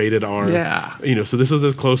very rated R. Yeah. So this was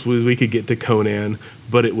as close as we could get to Conan,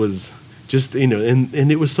 but it was just and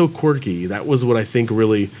it was so quirky. That was what I think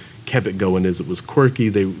really kept it going. Is it was quirky.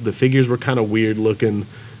 The figures were kind of weird looking.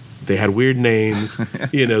 They had weird names.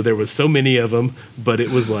 There was so many of them, but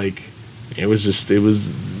it was just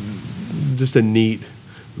a neat.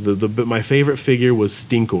 But my favorite figure was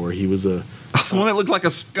Stinkor. He was the one that looked like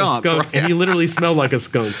a skunk, right? And he literally smelled like a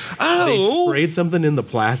skunk. They sprayed something in the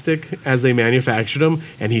plastic as they manufactured him,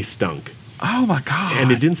 and he stunk. Oh my god!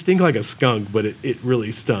 And it didn't stink like a skunk, but it really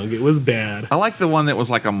stunk. It was bad. I like the one that was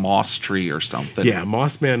like a moss tree or something. Yeah,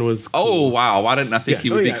 Moss Man was cool. Oh wow! Why didn't I think he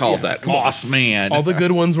would be called that? Moss Man. All the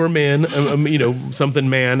good ones were man, something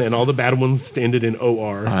man, and all the bad ones ended in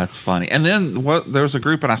OR. That's funny. And then there was a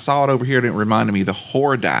group, and I saw it over here, and it reminded me the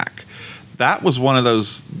Hordak. That was one of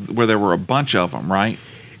those where there were a bunch of them, right?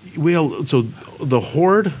 Well, so the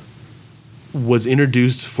Horde was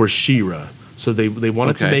introduced for She-Ra. So they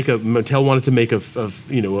wanted to make Mattel wanted to make a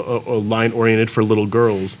line oriented for little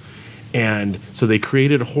girls, and so they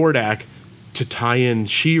created Hordak to tie in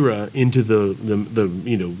She-Ra into the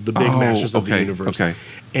big Masters of the Universe. Okay.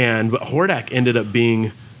 But Hordak ended up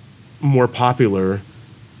being more popular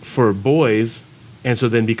for boys. And so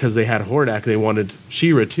then because they had Hordak, they wanted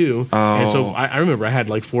She-Ra too. Oh. And so I remember I had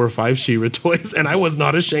like 4 or 5 She-Ra toys, and I was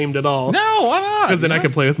not ashamed at all. No, why not? Because then I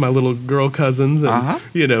could play with my little girl cousins and,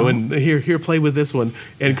 and here, play with this one.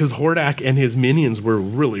 And because Hordak and his minions were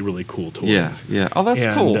really, really cool toys. Yeah. Oh, that's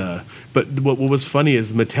cool. But what was funny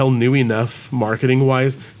is Mattel knew enough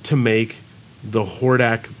marketing-wise to make the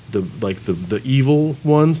Hordak, the evil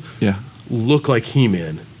ones, look like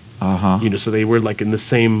He-Man. So they were like in the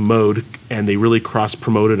same mode, and they really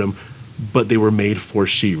cross-promoted them, but they were made for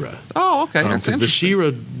She-Ra. Oh, okay. That's because the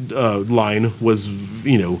She-Ra line was,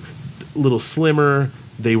 a little slimmer.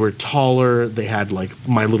 They were taller. They had like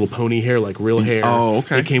My Little Pony hair, like real hair. Oh,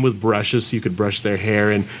 okay. They came with brushes, so you could brush their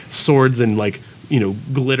hair, and swords and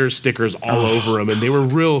glitter stickers all over them, and they were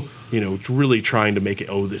real. Really trying to make it.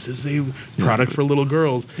 Oh, this is a product for little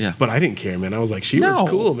girls. Yeah. But I didn't care, man. I was like, She-Ra's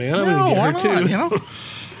cool, man. I'm gonna get her too.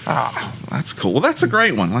 That's cool. Well, that's a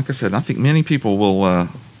great one. Like I said, I think many people will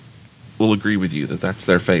agree with you that that's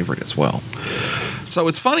their favorite as well. So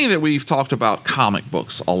it's funny that we've talked about comic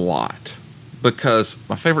books a lot, because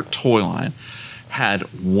my favorite toy line had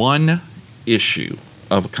one issue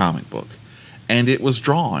of a comic book, and it was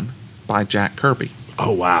drawn by Jack Kirby.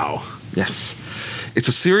 Oh, wow. Yes. It's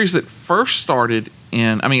a series that first started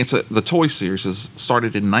the toy series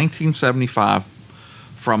started in 1975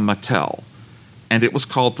 from Mattel. And it was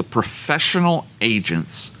called the Professional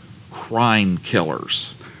Agents Crime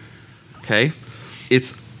Killers. Okay?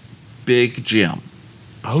 It's Big Jim.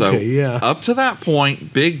 Okay, Up to that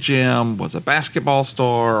point, Big Jim was a basketball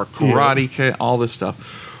star, a karate kid, all this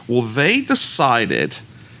stuff. Well, they decided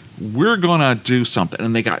we're going to do something.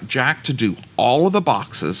 And they got Jack to do all of the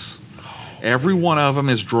boxes. Every one of them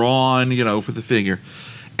is drawn, for the figure.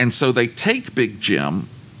 And so they take Big Jim,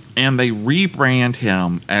 and they rebrand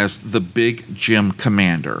him as the Big Jim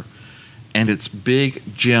Commander. And it's Big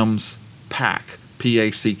Jim's Pack,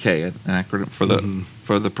 P-A-C-K, an acronym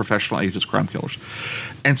for the Professional Agents Crime Killers.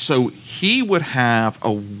 And so he would have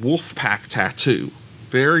a wolf pack tattoo,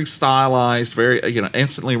 very stylized, very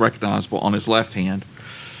instantly recognizable on his left hand.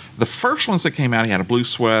 The first ones that came out, he had a blue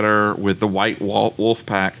sweater with the white wolf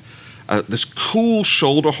pack, this cool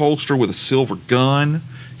shoulder holster with a silver gun.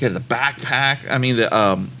 He had the backpack,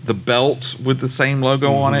 the belt with the same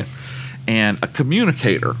logo on it, and a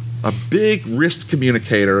communicator, a big wrist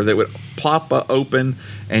communicator that would plop open,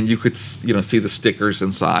 and you could see the stickers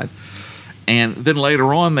inside. And then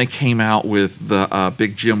later on, they came out with the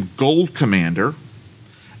Big Jim Gold Commander,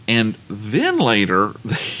 and then later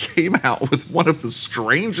they came out with one of the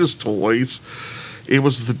strangest toys. It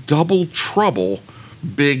was the Double Trouble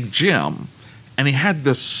Big Jim, and he had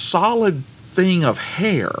this solid thing of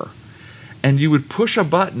hair, and you would push a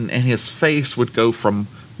button and his face would go from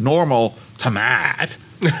normal to mad.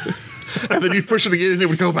 And then you'd push it again and it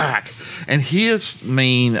would go back. And his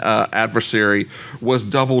main adversary was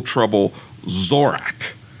Double Trouble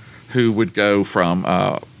Zorak, who would go from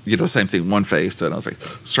same thing, one face to another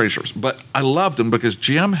face, strange shapes. But I loved him because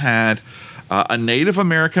Jim had a Native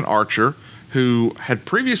American archer who had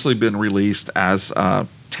previously been released as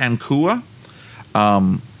Tankua.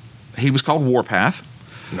 He was called Warpath.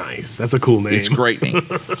 Nice. That's a cool name. It's a great name.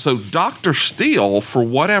 So Dr. Steel, for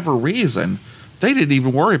whatever reason, they didn't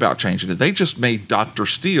even worry about changing it. They just made Dr.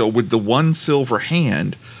 Steel with the one silver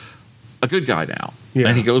hand a good guy now. Yeah.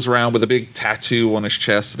 And he goes around with a big tattoo on his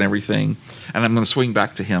chest and everything. And I'm going to swing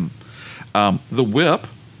back to him. The Whip,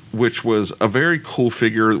 which was a very cool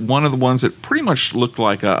figure, one of the ones that pretty much looked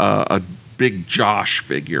like a big Josh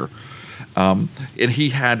figure. And he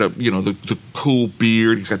had the cool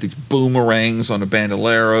beard. He's got these boomerangs on a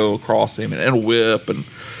bandolero across him, and a whip, and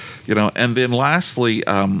then lastly,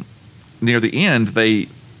 near the end, they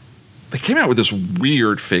came out with this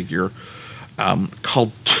weird figure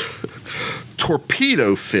called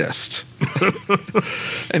Torpedo Fist.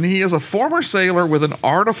 And he is a former sailor with an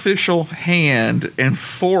artificial hand and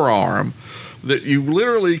forearm that you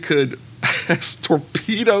literally could has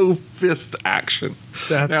torpedo fist action.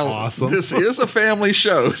 That's awesome. This is a family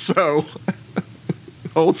show, so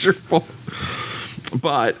hold your phone.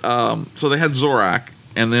 But so they had Zorak,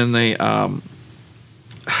 and then they had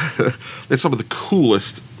some of the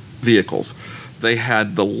coolest vehicles. They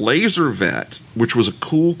had the Laser Vet, which was a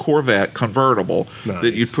cool Corvette convertible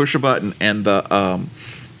that you'd push a button, and the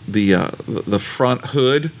front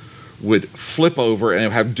hood would flip over and it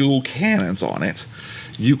would have dual cannons on it.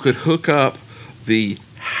 You could hook up the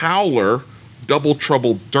Howler Double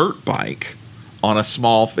Trouble dirt bike on a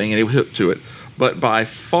small thing, and it would hook to it. But by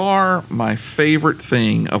far my favorite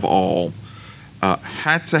thing of all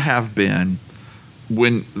had to have been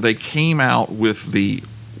when they came out with the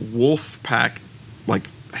Wolfpack like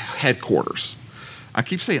headquarters. I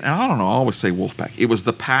keep saying, and I don't know, I always say Wolfpack. It was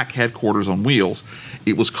the pack headquarters on wheels.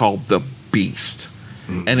 It was called the Beast.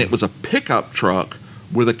 Mm-hmm. And it was a pickup truck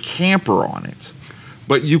with a camper on it.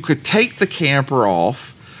 But you could take the camper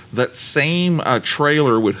off. That same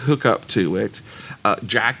trailer would hook up to it.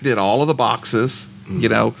 Jack did all of the boxes,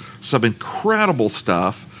 some incredible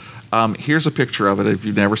stuff. Here's a picture of it if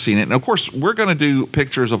you've never seen it. And, of course, we're going to do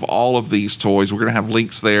pictures of all of these toys. We're going to have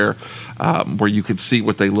links there where you can see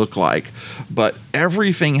what they look like. But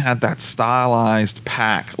everything had that stylized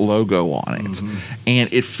pack logo on it. Mm-hmm.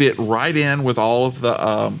 And it fit right in with all of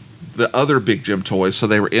the other Big Jim toys, so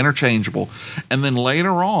they were interchangeable. And then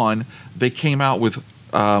later on, they came out with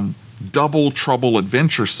Double Trouble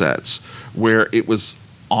adventure sets where it was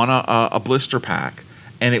on a blister pack,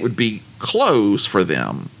 and it would be clothes for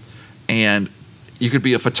them. And you could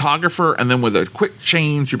be a photographer, and then with a quick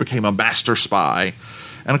change, you became a master spy.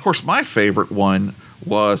 And, of course, my favorite one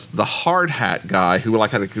was the hard hat guy who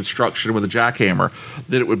had a construction with a jackhammer,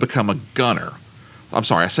 that it would become a gunner. I'm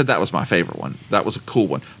sorry, I said that was my favorite one. That was a cool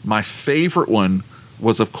one. My favorite one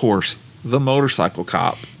was, of course, the motorcycle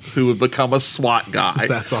cop who would become a SWAT guy.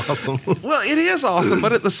 That's awesome. Well, it is awesome,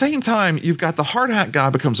 but at the same time, you've got the hard hat guy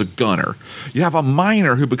becomes a gunner. You have a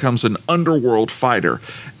miner who becomes an underworld fighter,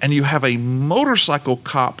 and you have a motorcycle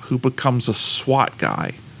cop who becomes a SWAT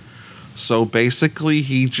guy. So basically,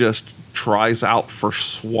 he just tries out for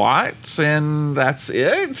SWATs, and that's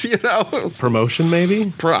it. Promotion,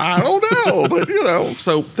 maybe. I don't know, but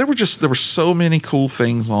So there were so many cool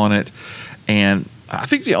things on it, and I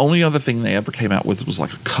think the only other thing they ever came out with was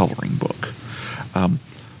like a coloring book.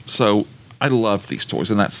 So I loved these toys.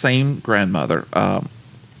 And that same grandmother,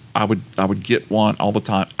 I would get one all the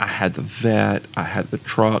time. I had the vet. I had the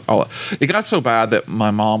truck. It got so bad that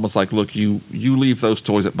my mom was like, look, you leave those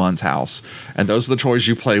toys at Bun's house, and those are the toys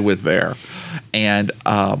you play with there. And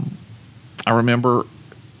I remember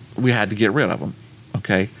we had to get rid of them,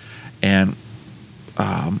 okay? And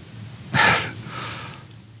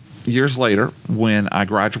years later, when I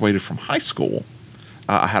graduated from high school,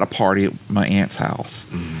 I had a party at my aunt's house.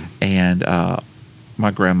 Mm-hmm. And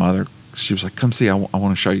my grandmother, she was like, come see, I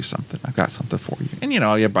want to show you something. I've got something for you. And,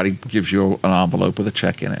 everybody gives you an envelope with a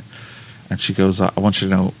check in it. And she goes, I want you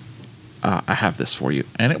to know I have this for you.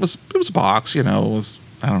 And it was a box, it was,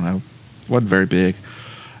 I don't know, it wasn't very big.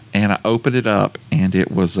 And I opened it up, and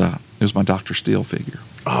it was my Dr. Steele figure.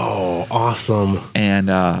 Oh, awesome.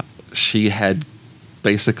 And she had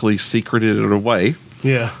basically secreted it away.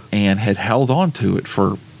 Yeah. And had held on to it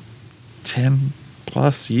for 10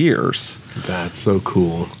 plus years. That's so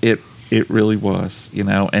cool. It really was,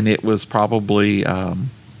 and it was probably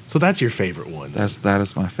so that's your favorite one. That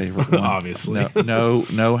is my favorite one. Obviously.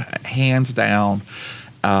 No, hands down.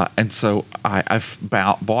 And so I've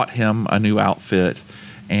bought him a new outfit,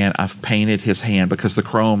 and I've painted his hand because the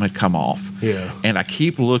chrome had come off. Yeah. And I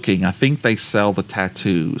keep looking. I think they sell the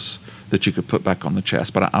tattoos that you could put back on the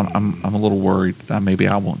chest, but I'm a little worried. Maybe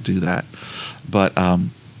I won't do that. But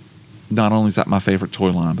not only is that my favorite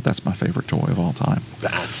toy line, but that's my favorite toy of all time.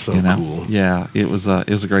 That's so cool. Yeah, it was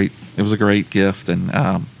a great gift, and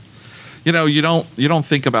you don't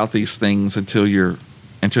think about these things until you're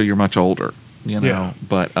much older, Yeah.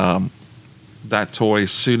 But that toy,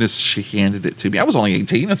 as soon as she handed it to me, I was only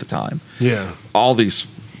 18 at the time. Yeah. All these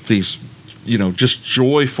just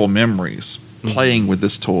joyful memories playing with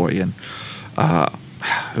this toy, and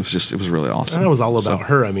it was really awesome. And that was all about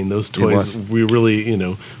her. I mean, those toys, we really,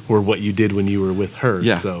 were what you did when you were with her.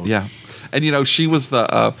 Yeah, so. yeah. And, she was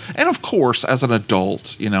and of course, as an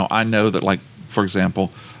adult, I know that, like, for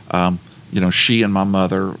example, she and my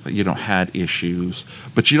mother, had issues,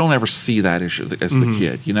 but you don't ever see that issue as the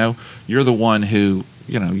kid, You're the one who,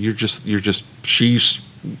 she's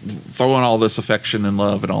throwing all this affection and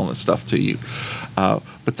love and all this stuff to you.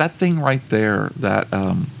 But that thing right there,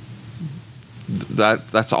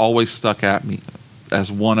 that's always stuck at me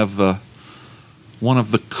as one of the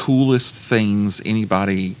coolest things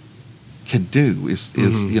anybody can do is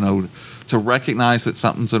to recognize that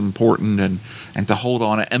something's important and to hold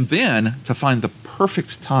on it, and then to find the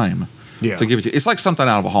perfect time to give it to you. It's like something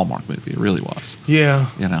out of a Hallmark movie. It really was.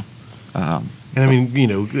 Yeah. And I mean,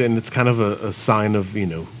 and it's kind of a sign of,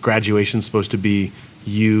 graduation's supposed to be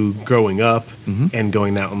you growing up and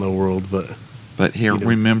going out in the world, but here,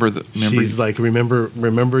 remember she's like,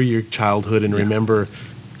 remember your childhood, and remember,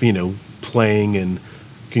 playing and,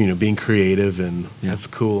 being creative, and that's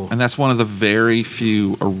cool. And that's one of the very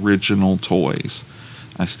few original toys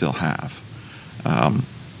I still have.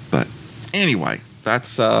 But anyway,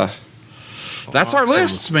 that's our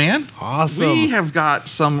lists, man. Awesome. We have got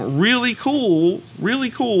some really cool,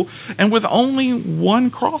 and with only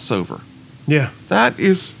one crossover. Yeah.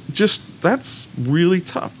 That's really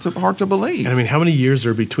hard to believe. And I mean, how many years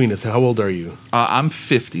are between us? How old are you? I'm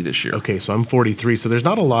 50 this year. Okay, so I'm 43. So there's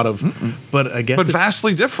not a lot of, but I guess but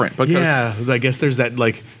vastly different. Because yeah, I guess there's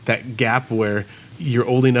that gap where you're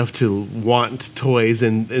old enough to want toys,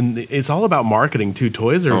 and it's all about marketing too.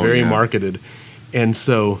 Toys are very marketed, and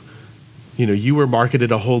so you were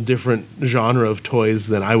marketed a whole different genre of toys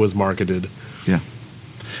than I was marketed. Yeah,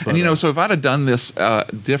 but, and so if I'd have done this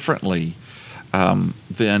differently,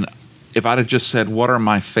 then if I'd have just said, what are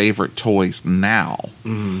my favorite toys now?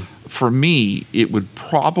 For me, it would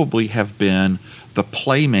probably have been the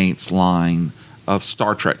Playmates line of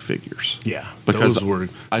Star Trek figures. Yeah, because those were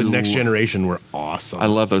the next generation were awesome. I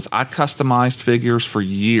love those. I customized figures for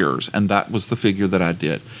years, and that was the figure that I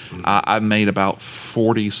did. I made about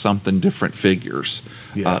 40-something different figures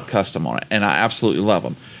custom on it, and I absolutely love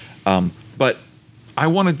them. But I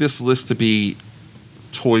wanted this list to be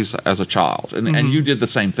toys as a child, and you did the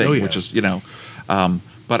same thing, which is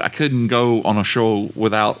but I couldn't go on a show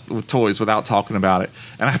with toys without talking about it.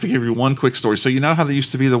 And I have to give you one quick story. So you know how there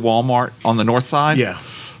used to be the Walmart on the north side? Yeah.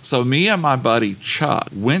 So me and my buddy Chuck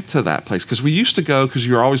went to that place because we used to go because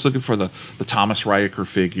you were always looking for the Thomas Ryaker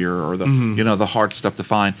figure or the the hard stuff to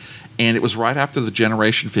find. And it was right after the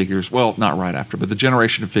Generation figures. Well, not right after, but the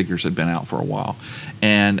Generation figures had been out for a while.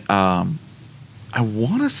 And I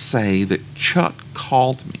want to say that Chuck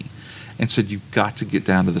called me and said, "You've got to get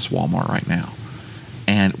down to this Walmart right now."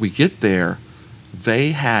 And we get there,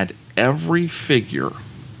 they had every figure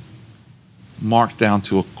marked down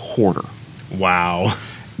to $0.25. Wow.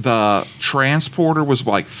 The transporter was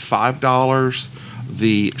like $5.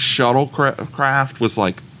 The shuttlecraft was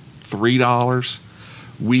like $3.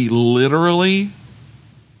 We literally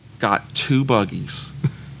got 2 buggies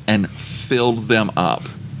and filled them up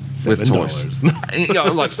with toys. Like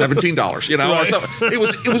 $17, right. or something. It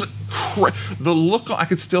was the look. I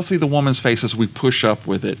could still see the woman's face as we push up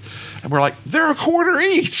with it, and we're like, "They're $0.25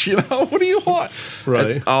 each." What do you want?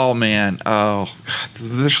 Right. And, oh man. Oh, God.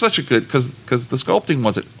 They're such a good because the sculpting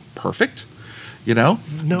wasn't perfect. No,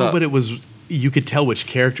 but it was. You could tell which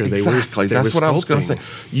character they were. Exactly. That's what I was going to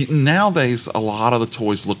say. Nowadays, a lot of the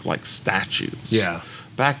toys look like statues. Yeah.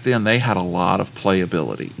 Back then, they had a lot of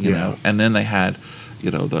playability. You know, and then they had.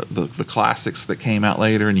 The classics that came out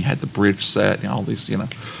later, and you had the bridge set, and all these,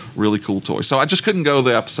 really cool toys. So I just couldn't go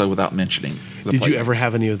the episode without mentioning the Did you ever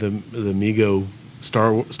have any of the Mego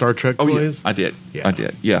Star Trek toys? Yeah, I did. Yeah. I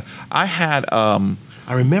did. Yeah. I had. I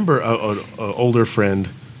remember a older friend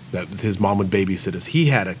that his mom would babysit us. He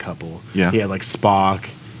had a couple. Yeah. He had like Spock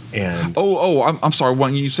and. I'm sorry.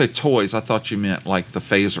 When you say toys, I thought you meant like the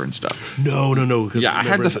phaser and stuff. No. Yeah,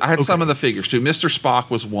 I had some of the figures too. Mr. Spock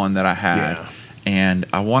was one that I had. Yeah. And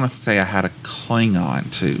I want to say I had a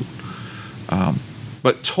Klingon too.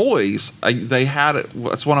 But toys, they had it.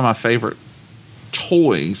 It's one of my favorite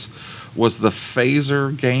toys. Was the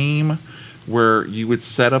phaser game where you would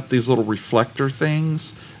set up these little reflector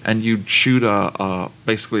things and you'd shoot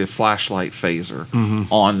basically a flashlight phaser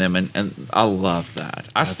on them, and I love that.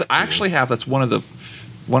 I actually have. That's one of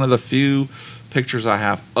the few pictures I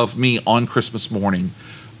have of me on Christmas morning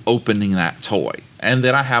opening that toy, and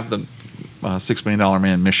then I have the $6 Million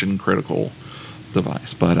Man Mission Critical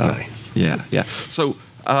device. But nice. Yeah. So,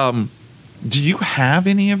 do you have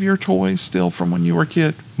any of your toys still from when you were a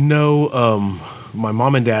kid? No. My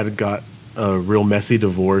mom and dad got a real messy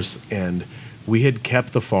divorce, and we had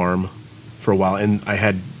kept the farm for a while, and I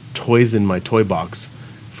had toys in my toy box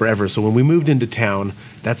forever. So when we moved into town,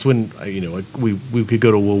 that's when we could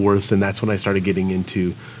go to Woolworths, and that's when I started getting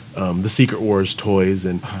into the Secret Wars toys,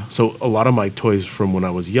 and so a lot of my toys from when I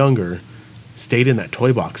was younger stayed in that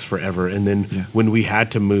toy box forever. And then when we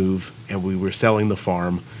had to move and we were selling the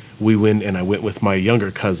farm, I went with my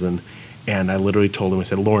younger cousin, and I literally told him, I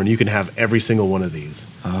said, "Lauren, you can have every single one of these."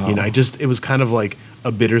 It was kind of like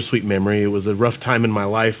a bittersweet memory. It was a rough time in my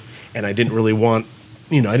life, and I didn't really want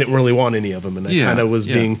any of them, and I kind of was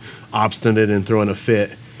being obstinate and throwing a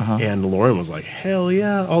fit. And Lauren was like, "Hell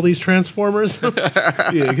yeah, all these Transformers."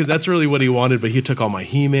 Because that's really what he wanted. But he took all my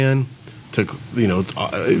He-Man, took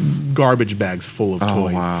garbage bags full of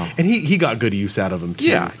toys, wow. and he got good use out of them too.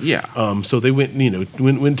 Yeah. So they went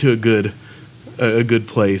to a good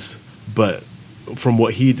place, but from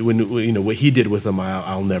what he did with them,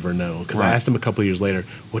 I'll never know, because I asked him a couple of years later,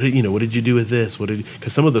 what did you do with this?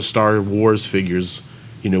 Because some of the Star Wars figures,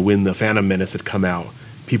 when the Phantom Menace had come out,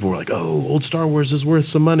 people were like, "Oh, old Star Wars is worth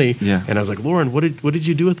some money." Yeah. And I was like, "Lauren, what did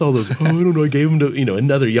you do with all those?" "Oh, I don't know. I gave them to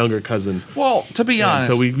another younger cousin." Well, to be honest,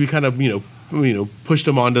 so we kind of pushed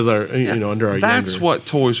them onto their under our. That's younger. what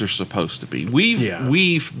toys are supposed to be.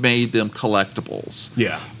 We've made them collectibles.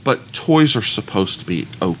 Yeah. But toys are supposed to be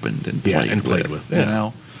opened and played with. Yeah. You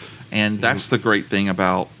know, and that's the great thing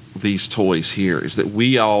about these toys here is that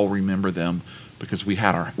we all remember them because we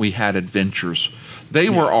had adventures. They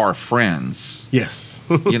were our friends. Yes.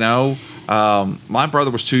 You know, my brother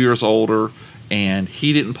was 2 years older, and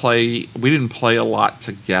we didn't play a lot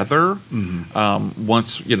together.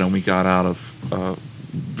 Once we got out of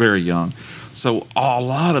very young, so a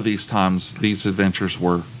lot of these times these adventures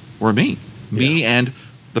were me and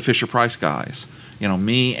the Fisher Price guys.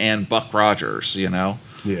 Me and Buck Rogers. Yeah.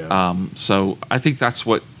 So I think that's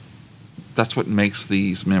what makes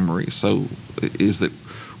these memories so is that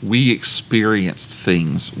we experienced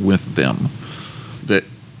things with them that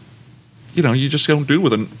you just don't do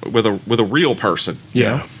with a real person.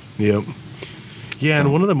 Yeah. Yep. Yeah,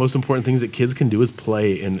 and one of the most important things that kids can do is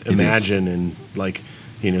play and imagine and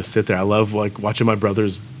sit there. I love watching my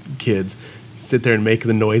brother's kids sit there and make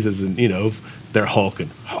the noises and they're Hulk and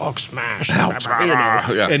Hulk smash,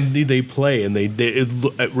 Yeah. and they play and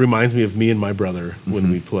it reminds me of me and my brother when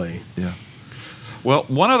we play. Yeah. Well,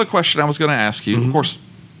 one other question I was going to ask you, of course,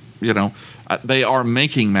 they are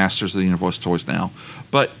making Masters of the Universe toys now,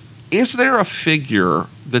 but is there a figure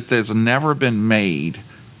that has never been made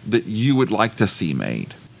that you would like to see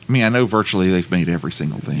made? I mean, I know virtually they've made every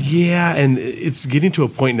single thing. Yeah, and it's getting to a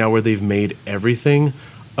point now where they've made everything.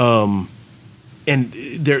 And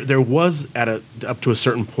there was up to a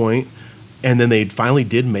certain point, and then they finally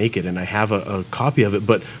did make it, and I have a copy of it.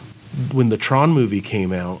 But when the Tron movie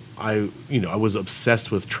came out, I was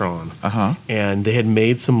obsessed with Tron. And they had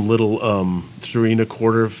made some little 3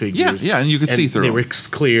 1/4 figures. Yeah, and you could see through they them. were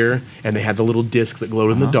clear, and they had the little disc that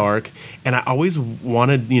glowed in the dark. And I always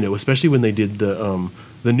wanted, especially when they did the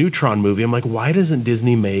new Tron movie, I'm like, why doesn't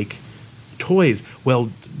Disney make toys? Well,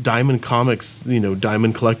 Diamond Comics,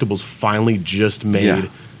 Diamond Collectibles finally just made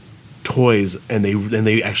toys, and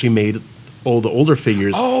they actually made all the older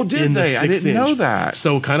figures. Oh, did they? I didn't know that.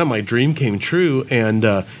 So kind of my dream came true, and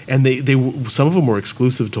they some of them were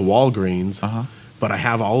exclusive to Walgreens, but I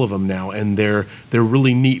have all of them now, and they're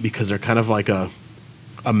really neat because they're kind of like a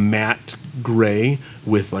matte gray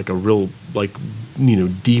with like a real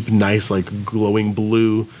deep, nice glowing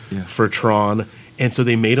blue for Tron, and so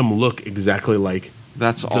they made them look exactly like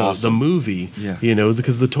awesome. The movie. Yeah.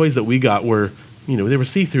 Because the toys that we got were. They were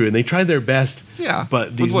see-through, and they tried their best. Yeah,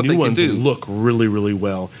 but these new ones look really, really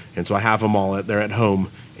well, and so I have them all. They're at home,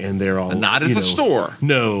 and they're all not at the store.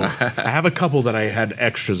 No, I have a couple that I had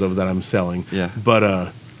extras of that I'm selling. Yeah,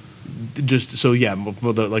 but just so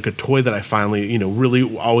like a toy that I finally really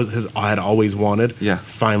I had always wanted. Yeah,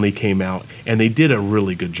 finally came out, and they did a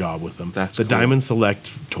really good job with them. That's the cool. Diamond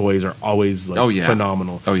Select toys are always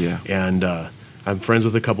phenomenal. Oh yeah, and I'm friends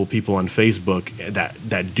with a couple people on Facebook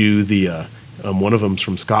that do the. One of them's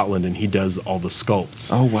from Scotland, and he does all the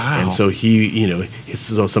sculpts. Oh wow! And so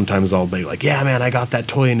so sometimes I'll be like, "Yeah, man, I got that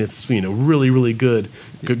toy, and it's really, really good.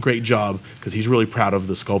 Great job," because he's really proud of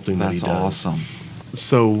the sculpting that he does. That's awesome.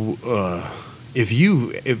 So, if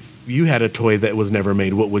you had a toy that was never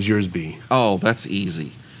made, what would yours be? Oh, that's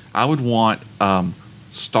easy. I would want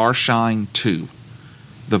Starshine 2,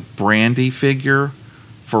 the Brandy figure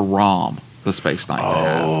for Rom, the Space Knight to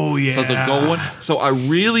have. Oh, yeah. So the gold one. So I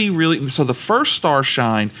really so the first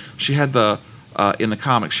Starshine, she had the in the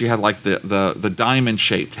comics, she had like the diamond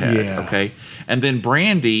shaped head. Yeah. Okay. And then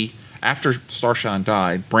Brandy, after Starshine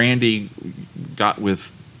died, Brandy got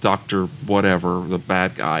with Dr. Whatever, the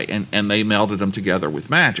bad guy, and they melded them together with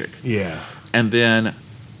magic. Yeah. And then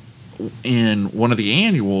in one of the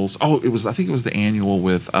annuals, I think it was the annual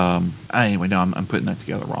with anyway, no, I'm putting that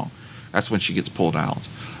together wrong. That's when she gets pulled out.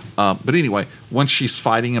 But anyway, once she's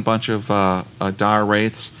fighting a bunch of dire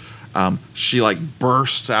wraiths, she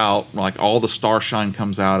bursts out, all the starshine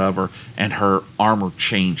comes out of her, and her armor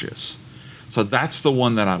changes. So that's the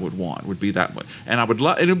one that I would want. Would be that one, and I would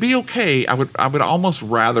it would be okay. I would almost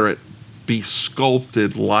rather it be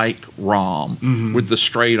sculpted like Rom with the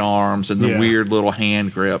straight arms and the weird little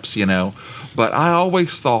hand grips, But I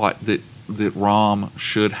always thought that Rom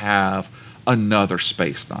should have another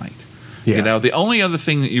Space Knight. Yeah. The only other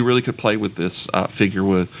thing that you really could play with this figure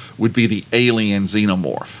would be the alien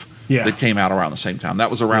xenomorph that came out around the same time.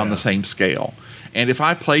 That was around the same scale. And if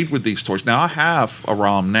I played with these toys, now I have a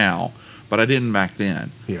ROM now, but I didn't back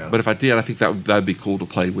then. Yeah. But if I did, I think that'd be cool to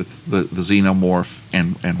play with the Xenomorph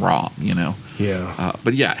and ROM, you know. Yeah.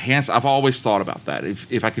 But yeah, I've always thought about that.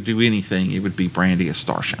 If I could do anything, it would be Brandy as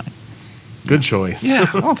Starshine. Good choice. Yeah.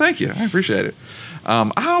 Well, thank you. I appreciate it.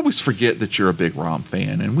 I always forget that you're a big ROM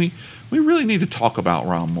fan, and we really need to talk about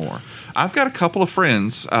ROM more. I've got a couple of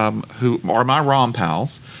friends who are my ROM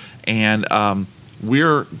pals, and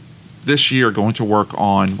we're this year going to work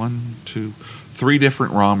on 3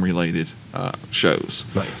 different ROM-related shows.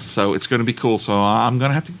 Nice. So it's going to be cool. So I'm going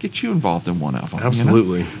to have to get you involved in one of them.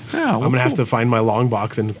 Absolutely. You know? Yeah. Well, I'm going to have to find my long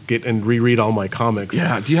box and reread all my comics.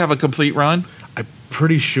 Yeah. Do you have a complete run? I'm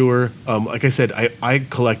pretty sure. Like I said, I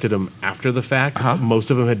collected them after the fact. Uh-huh. Most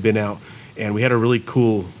of them had been out, and we had a really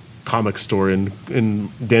cool comic store in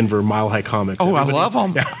Denver, Mile High Comics. Oh, I love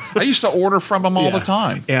them. Yeah. I used to order from them all the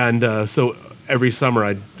time. And so every summer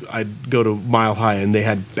I'd go to Mile High, and they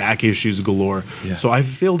had back issues galore. Yeah. So I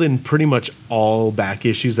filled in pretty much all back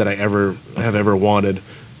issues that I have ever wanted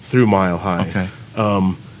through Mile High. Okay.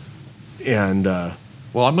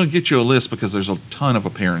 Well, I'm going to get you a list because there's a ton of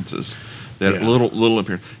appearances. That little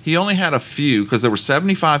appearance. He only had a few because there were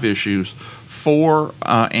 75 issues, 4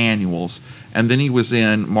 annuals, and then he was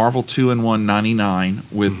in Marvel 2-in-1 99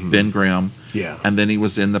 with Ben Grimm. Yeah. And then he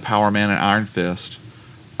was in the Power Man and Iron Fist.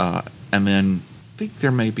 And then I think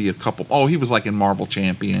there may be a couple. Oh, he was like in Marvel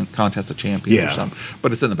Contest of Champions or something.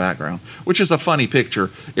 But it's in the background, which is a funny picture.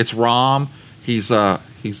 It's Rom. He's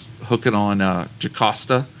hooking on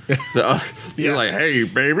Jocasta. You're like, hey,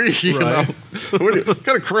 baby, you know, what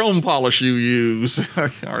kind of chrome polish you use?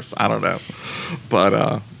 Or, I don't know.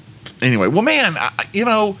 But anyway, well, man,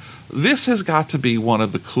 this has got to be one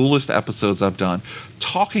of the coolest episodes I've done,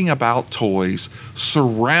 talking about toys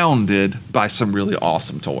surrounded by some really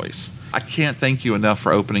awesome toys. I can't thank you enough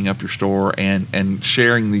for opening up your store and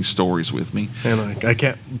sharing these stories with me. And I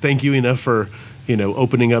can't thank you enough for,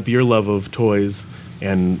 opening up your love of toys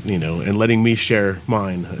and letting me share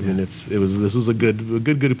mine. I mean, this was a good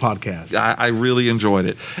podcast. I really enjoyed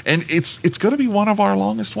it, and it's going to be one of our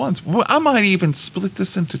longest ones. I might even split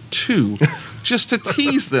this into 2, just to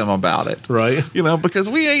tease them about it, right? Because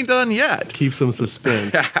we ain't done yet. Keep some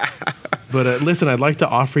suspense. But listen, I'd like to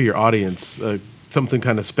offer your audience something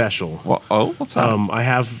kind of special. Well, what's that? I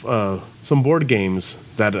have some board games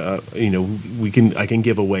that I can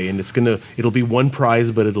give away, and it'll be one prize,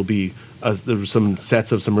 but it'll be there's some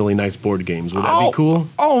sets of some really nice board games. Would that be cool?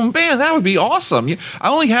 Oh man, that would be awesome.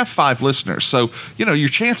 I only have 5 listeners, so your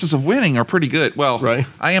chances of winning are pretty good. Well, right.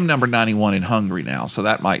 I am number 91 in Hungary now, so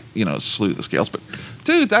that might slew the scales. But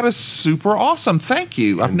dude, that is super awesome. Thank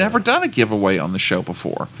you. I've never done a giveaway on the show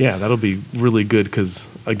before. Yeah, that'll be really good because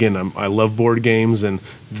again, I love board games, and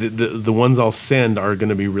the ones I'll send are going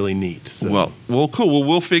to be really neat. So. Well, cool. Well,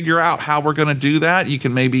 we'll figure out how we're going to do that. You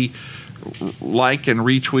can maybe like and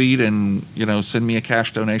retweet and send me a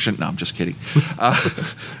cash donation. No, I'm just kidding.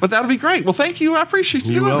 But that'll be great. Well, thank you. I appreciate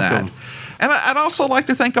you doing that. And I'd also like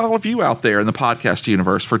to thank all of you out there in the podcast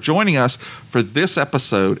universe for joining us for this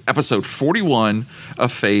episode 41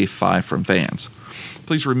 of Fave Five From Fans.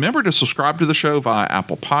 Please remember to subscribe to the show via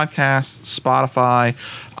Apple Podcasts, Spotify,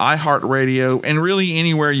 iHeartRadio, and really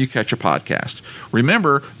anywhere you catch a podcast.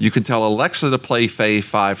 Remember, you can tell Alexa to play Fave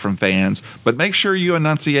Five From Fans, but make sure you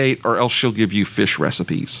enunciate or else she'll give you fish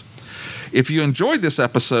recipes. If you enjoyed this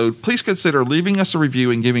episode, please consider leaving us a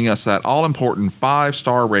review and giving us that all-important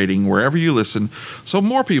 5-star rating wherever you listen so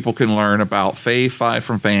more people can learn about Fave Five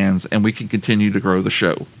From Fans and we can continue to grow the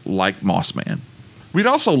show, like Mossman. We'd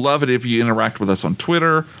also love it if you interact with us on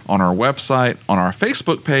Twitter, on our website, on our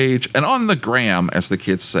Facebook page, and on the gram, as the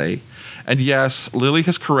kids say. And yes, Lily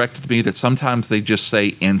has corrected me that sometimes they just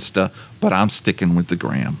say Insta, but I'm sticking with the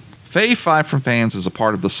gram. Fave Five From Fans is a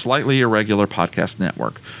part of the Slightly Irregular Podcast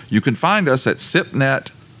Network. You can find us at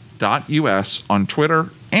sipnet.us on Twitter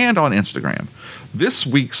and on Instagram. This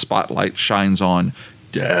week's spotlight shines on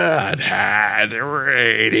Dad Had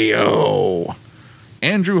Radio,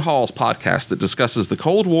 Andrew Hall's podcast that discusses the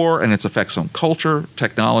Cold War and its effects on culture,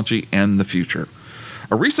 technology, and the future.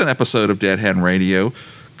 A recent episode of Deadhead Radio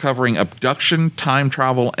covering abduction, time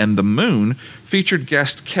travel, and the moon featured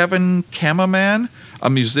guest Kevin Kamaman, a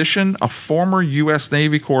musician, a former U.S.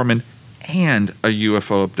 Navy corpsman, and a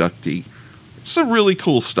UFO abductee. It's some really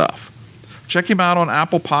cool stuff. Check him out on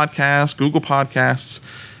Apple Podcasts, Google Podcasts,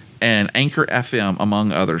 and Anchor FM,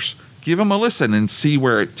 among others. Give him a listen and see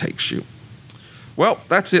where it takes you. Well,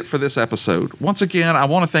 that's it for this episode. Once again, I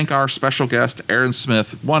want to thank our special guest, Aaron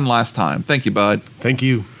Smith, one last time. Thank you, bud. Thank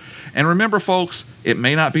you. And remember, folks, it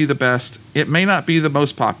may not be the best, it may not be the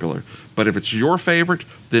most popular, but if it's your favorite,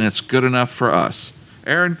 then it's good enough for us.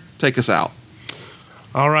 Aaron, take us out.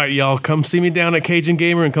 All right, y'all, come see me down at Cajun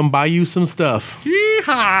Gamer and come buy you some stuff.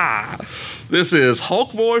 Yeehaw! This is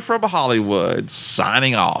Hulk Boy from Hollywood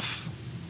signing off.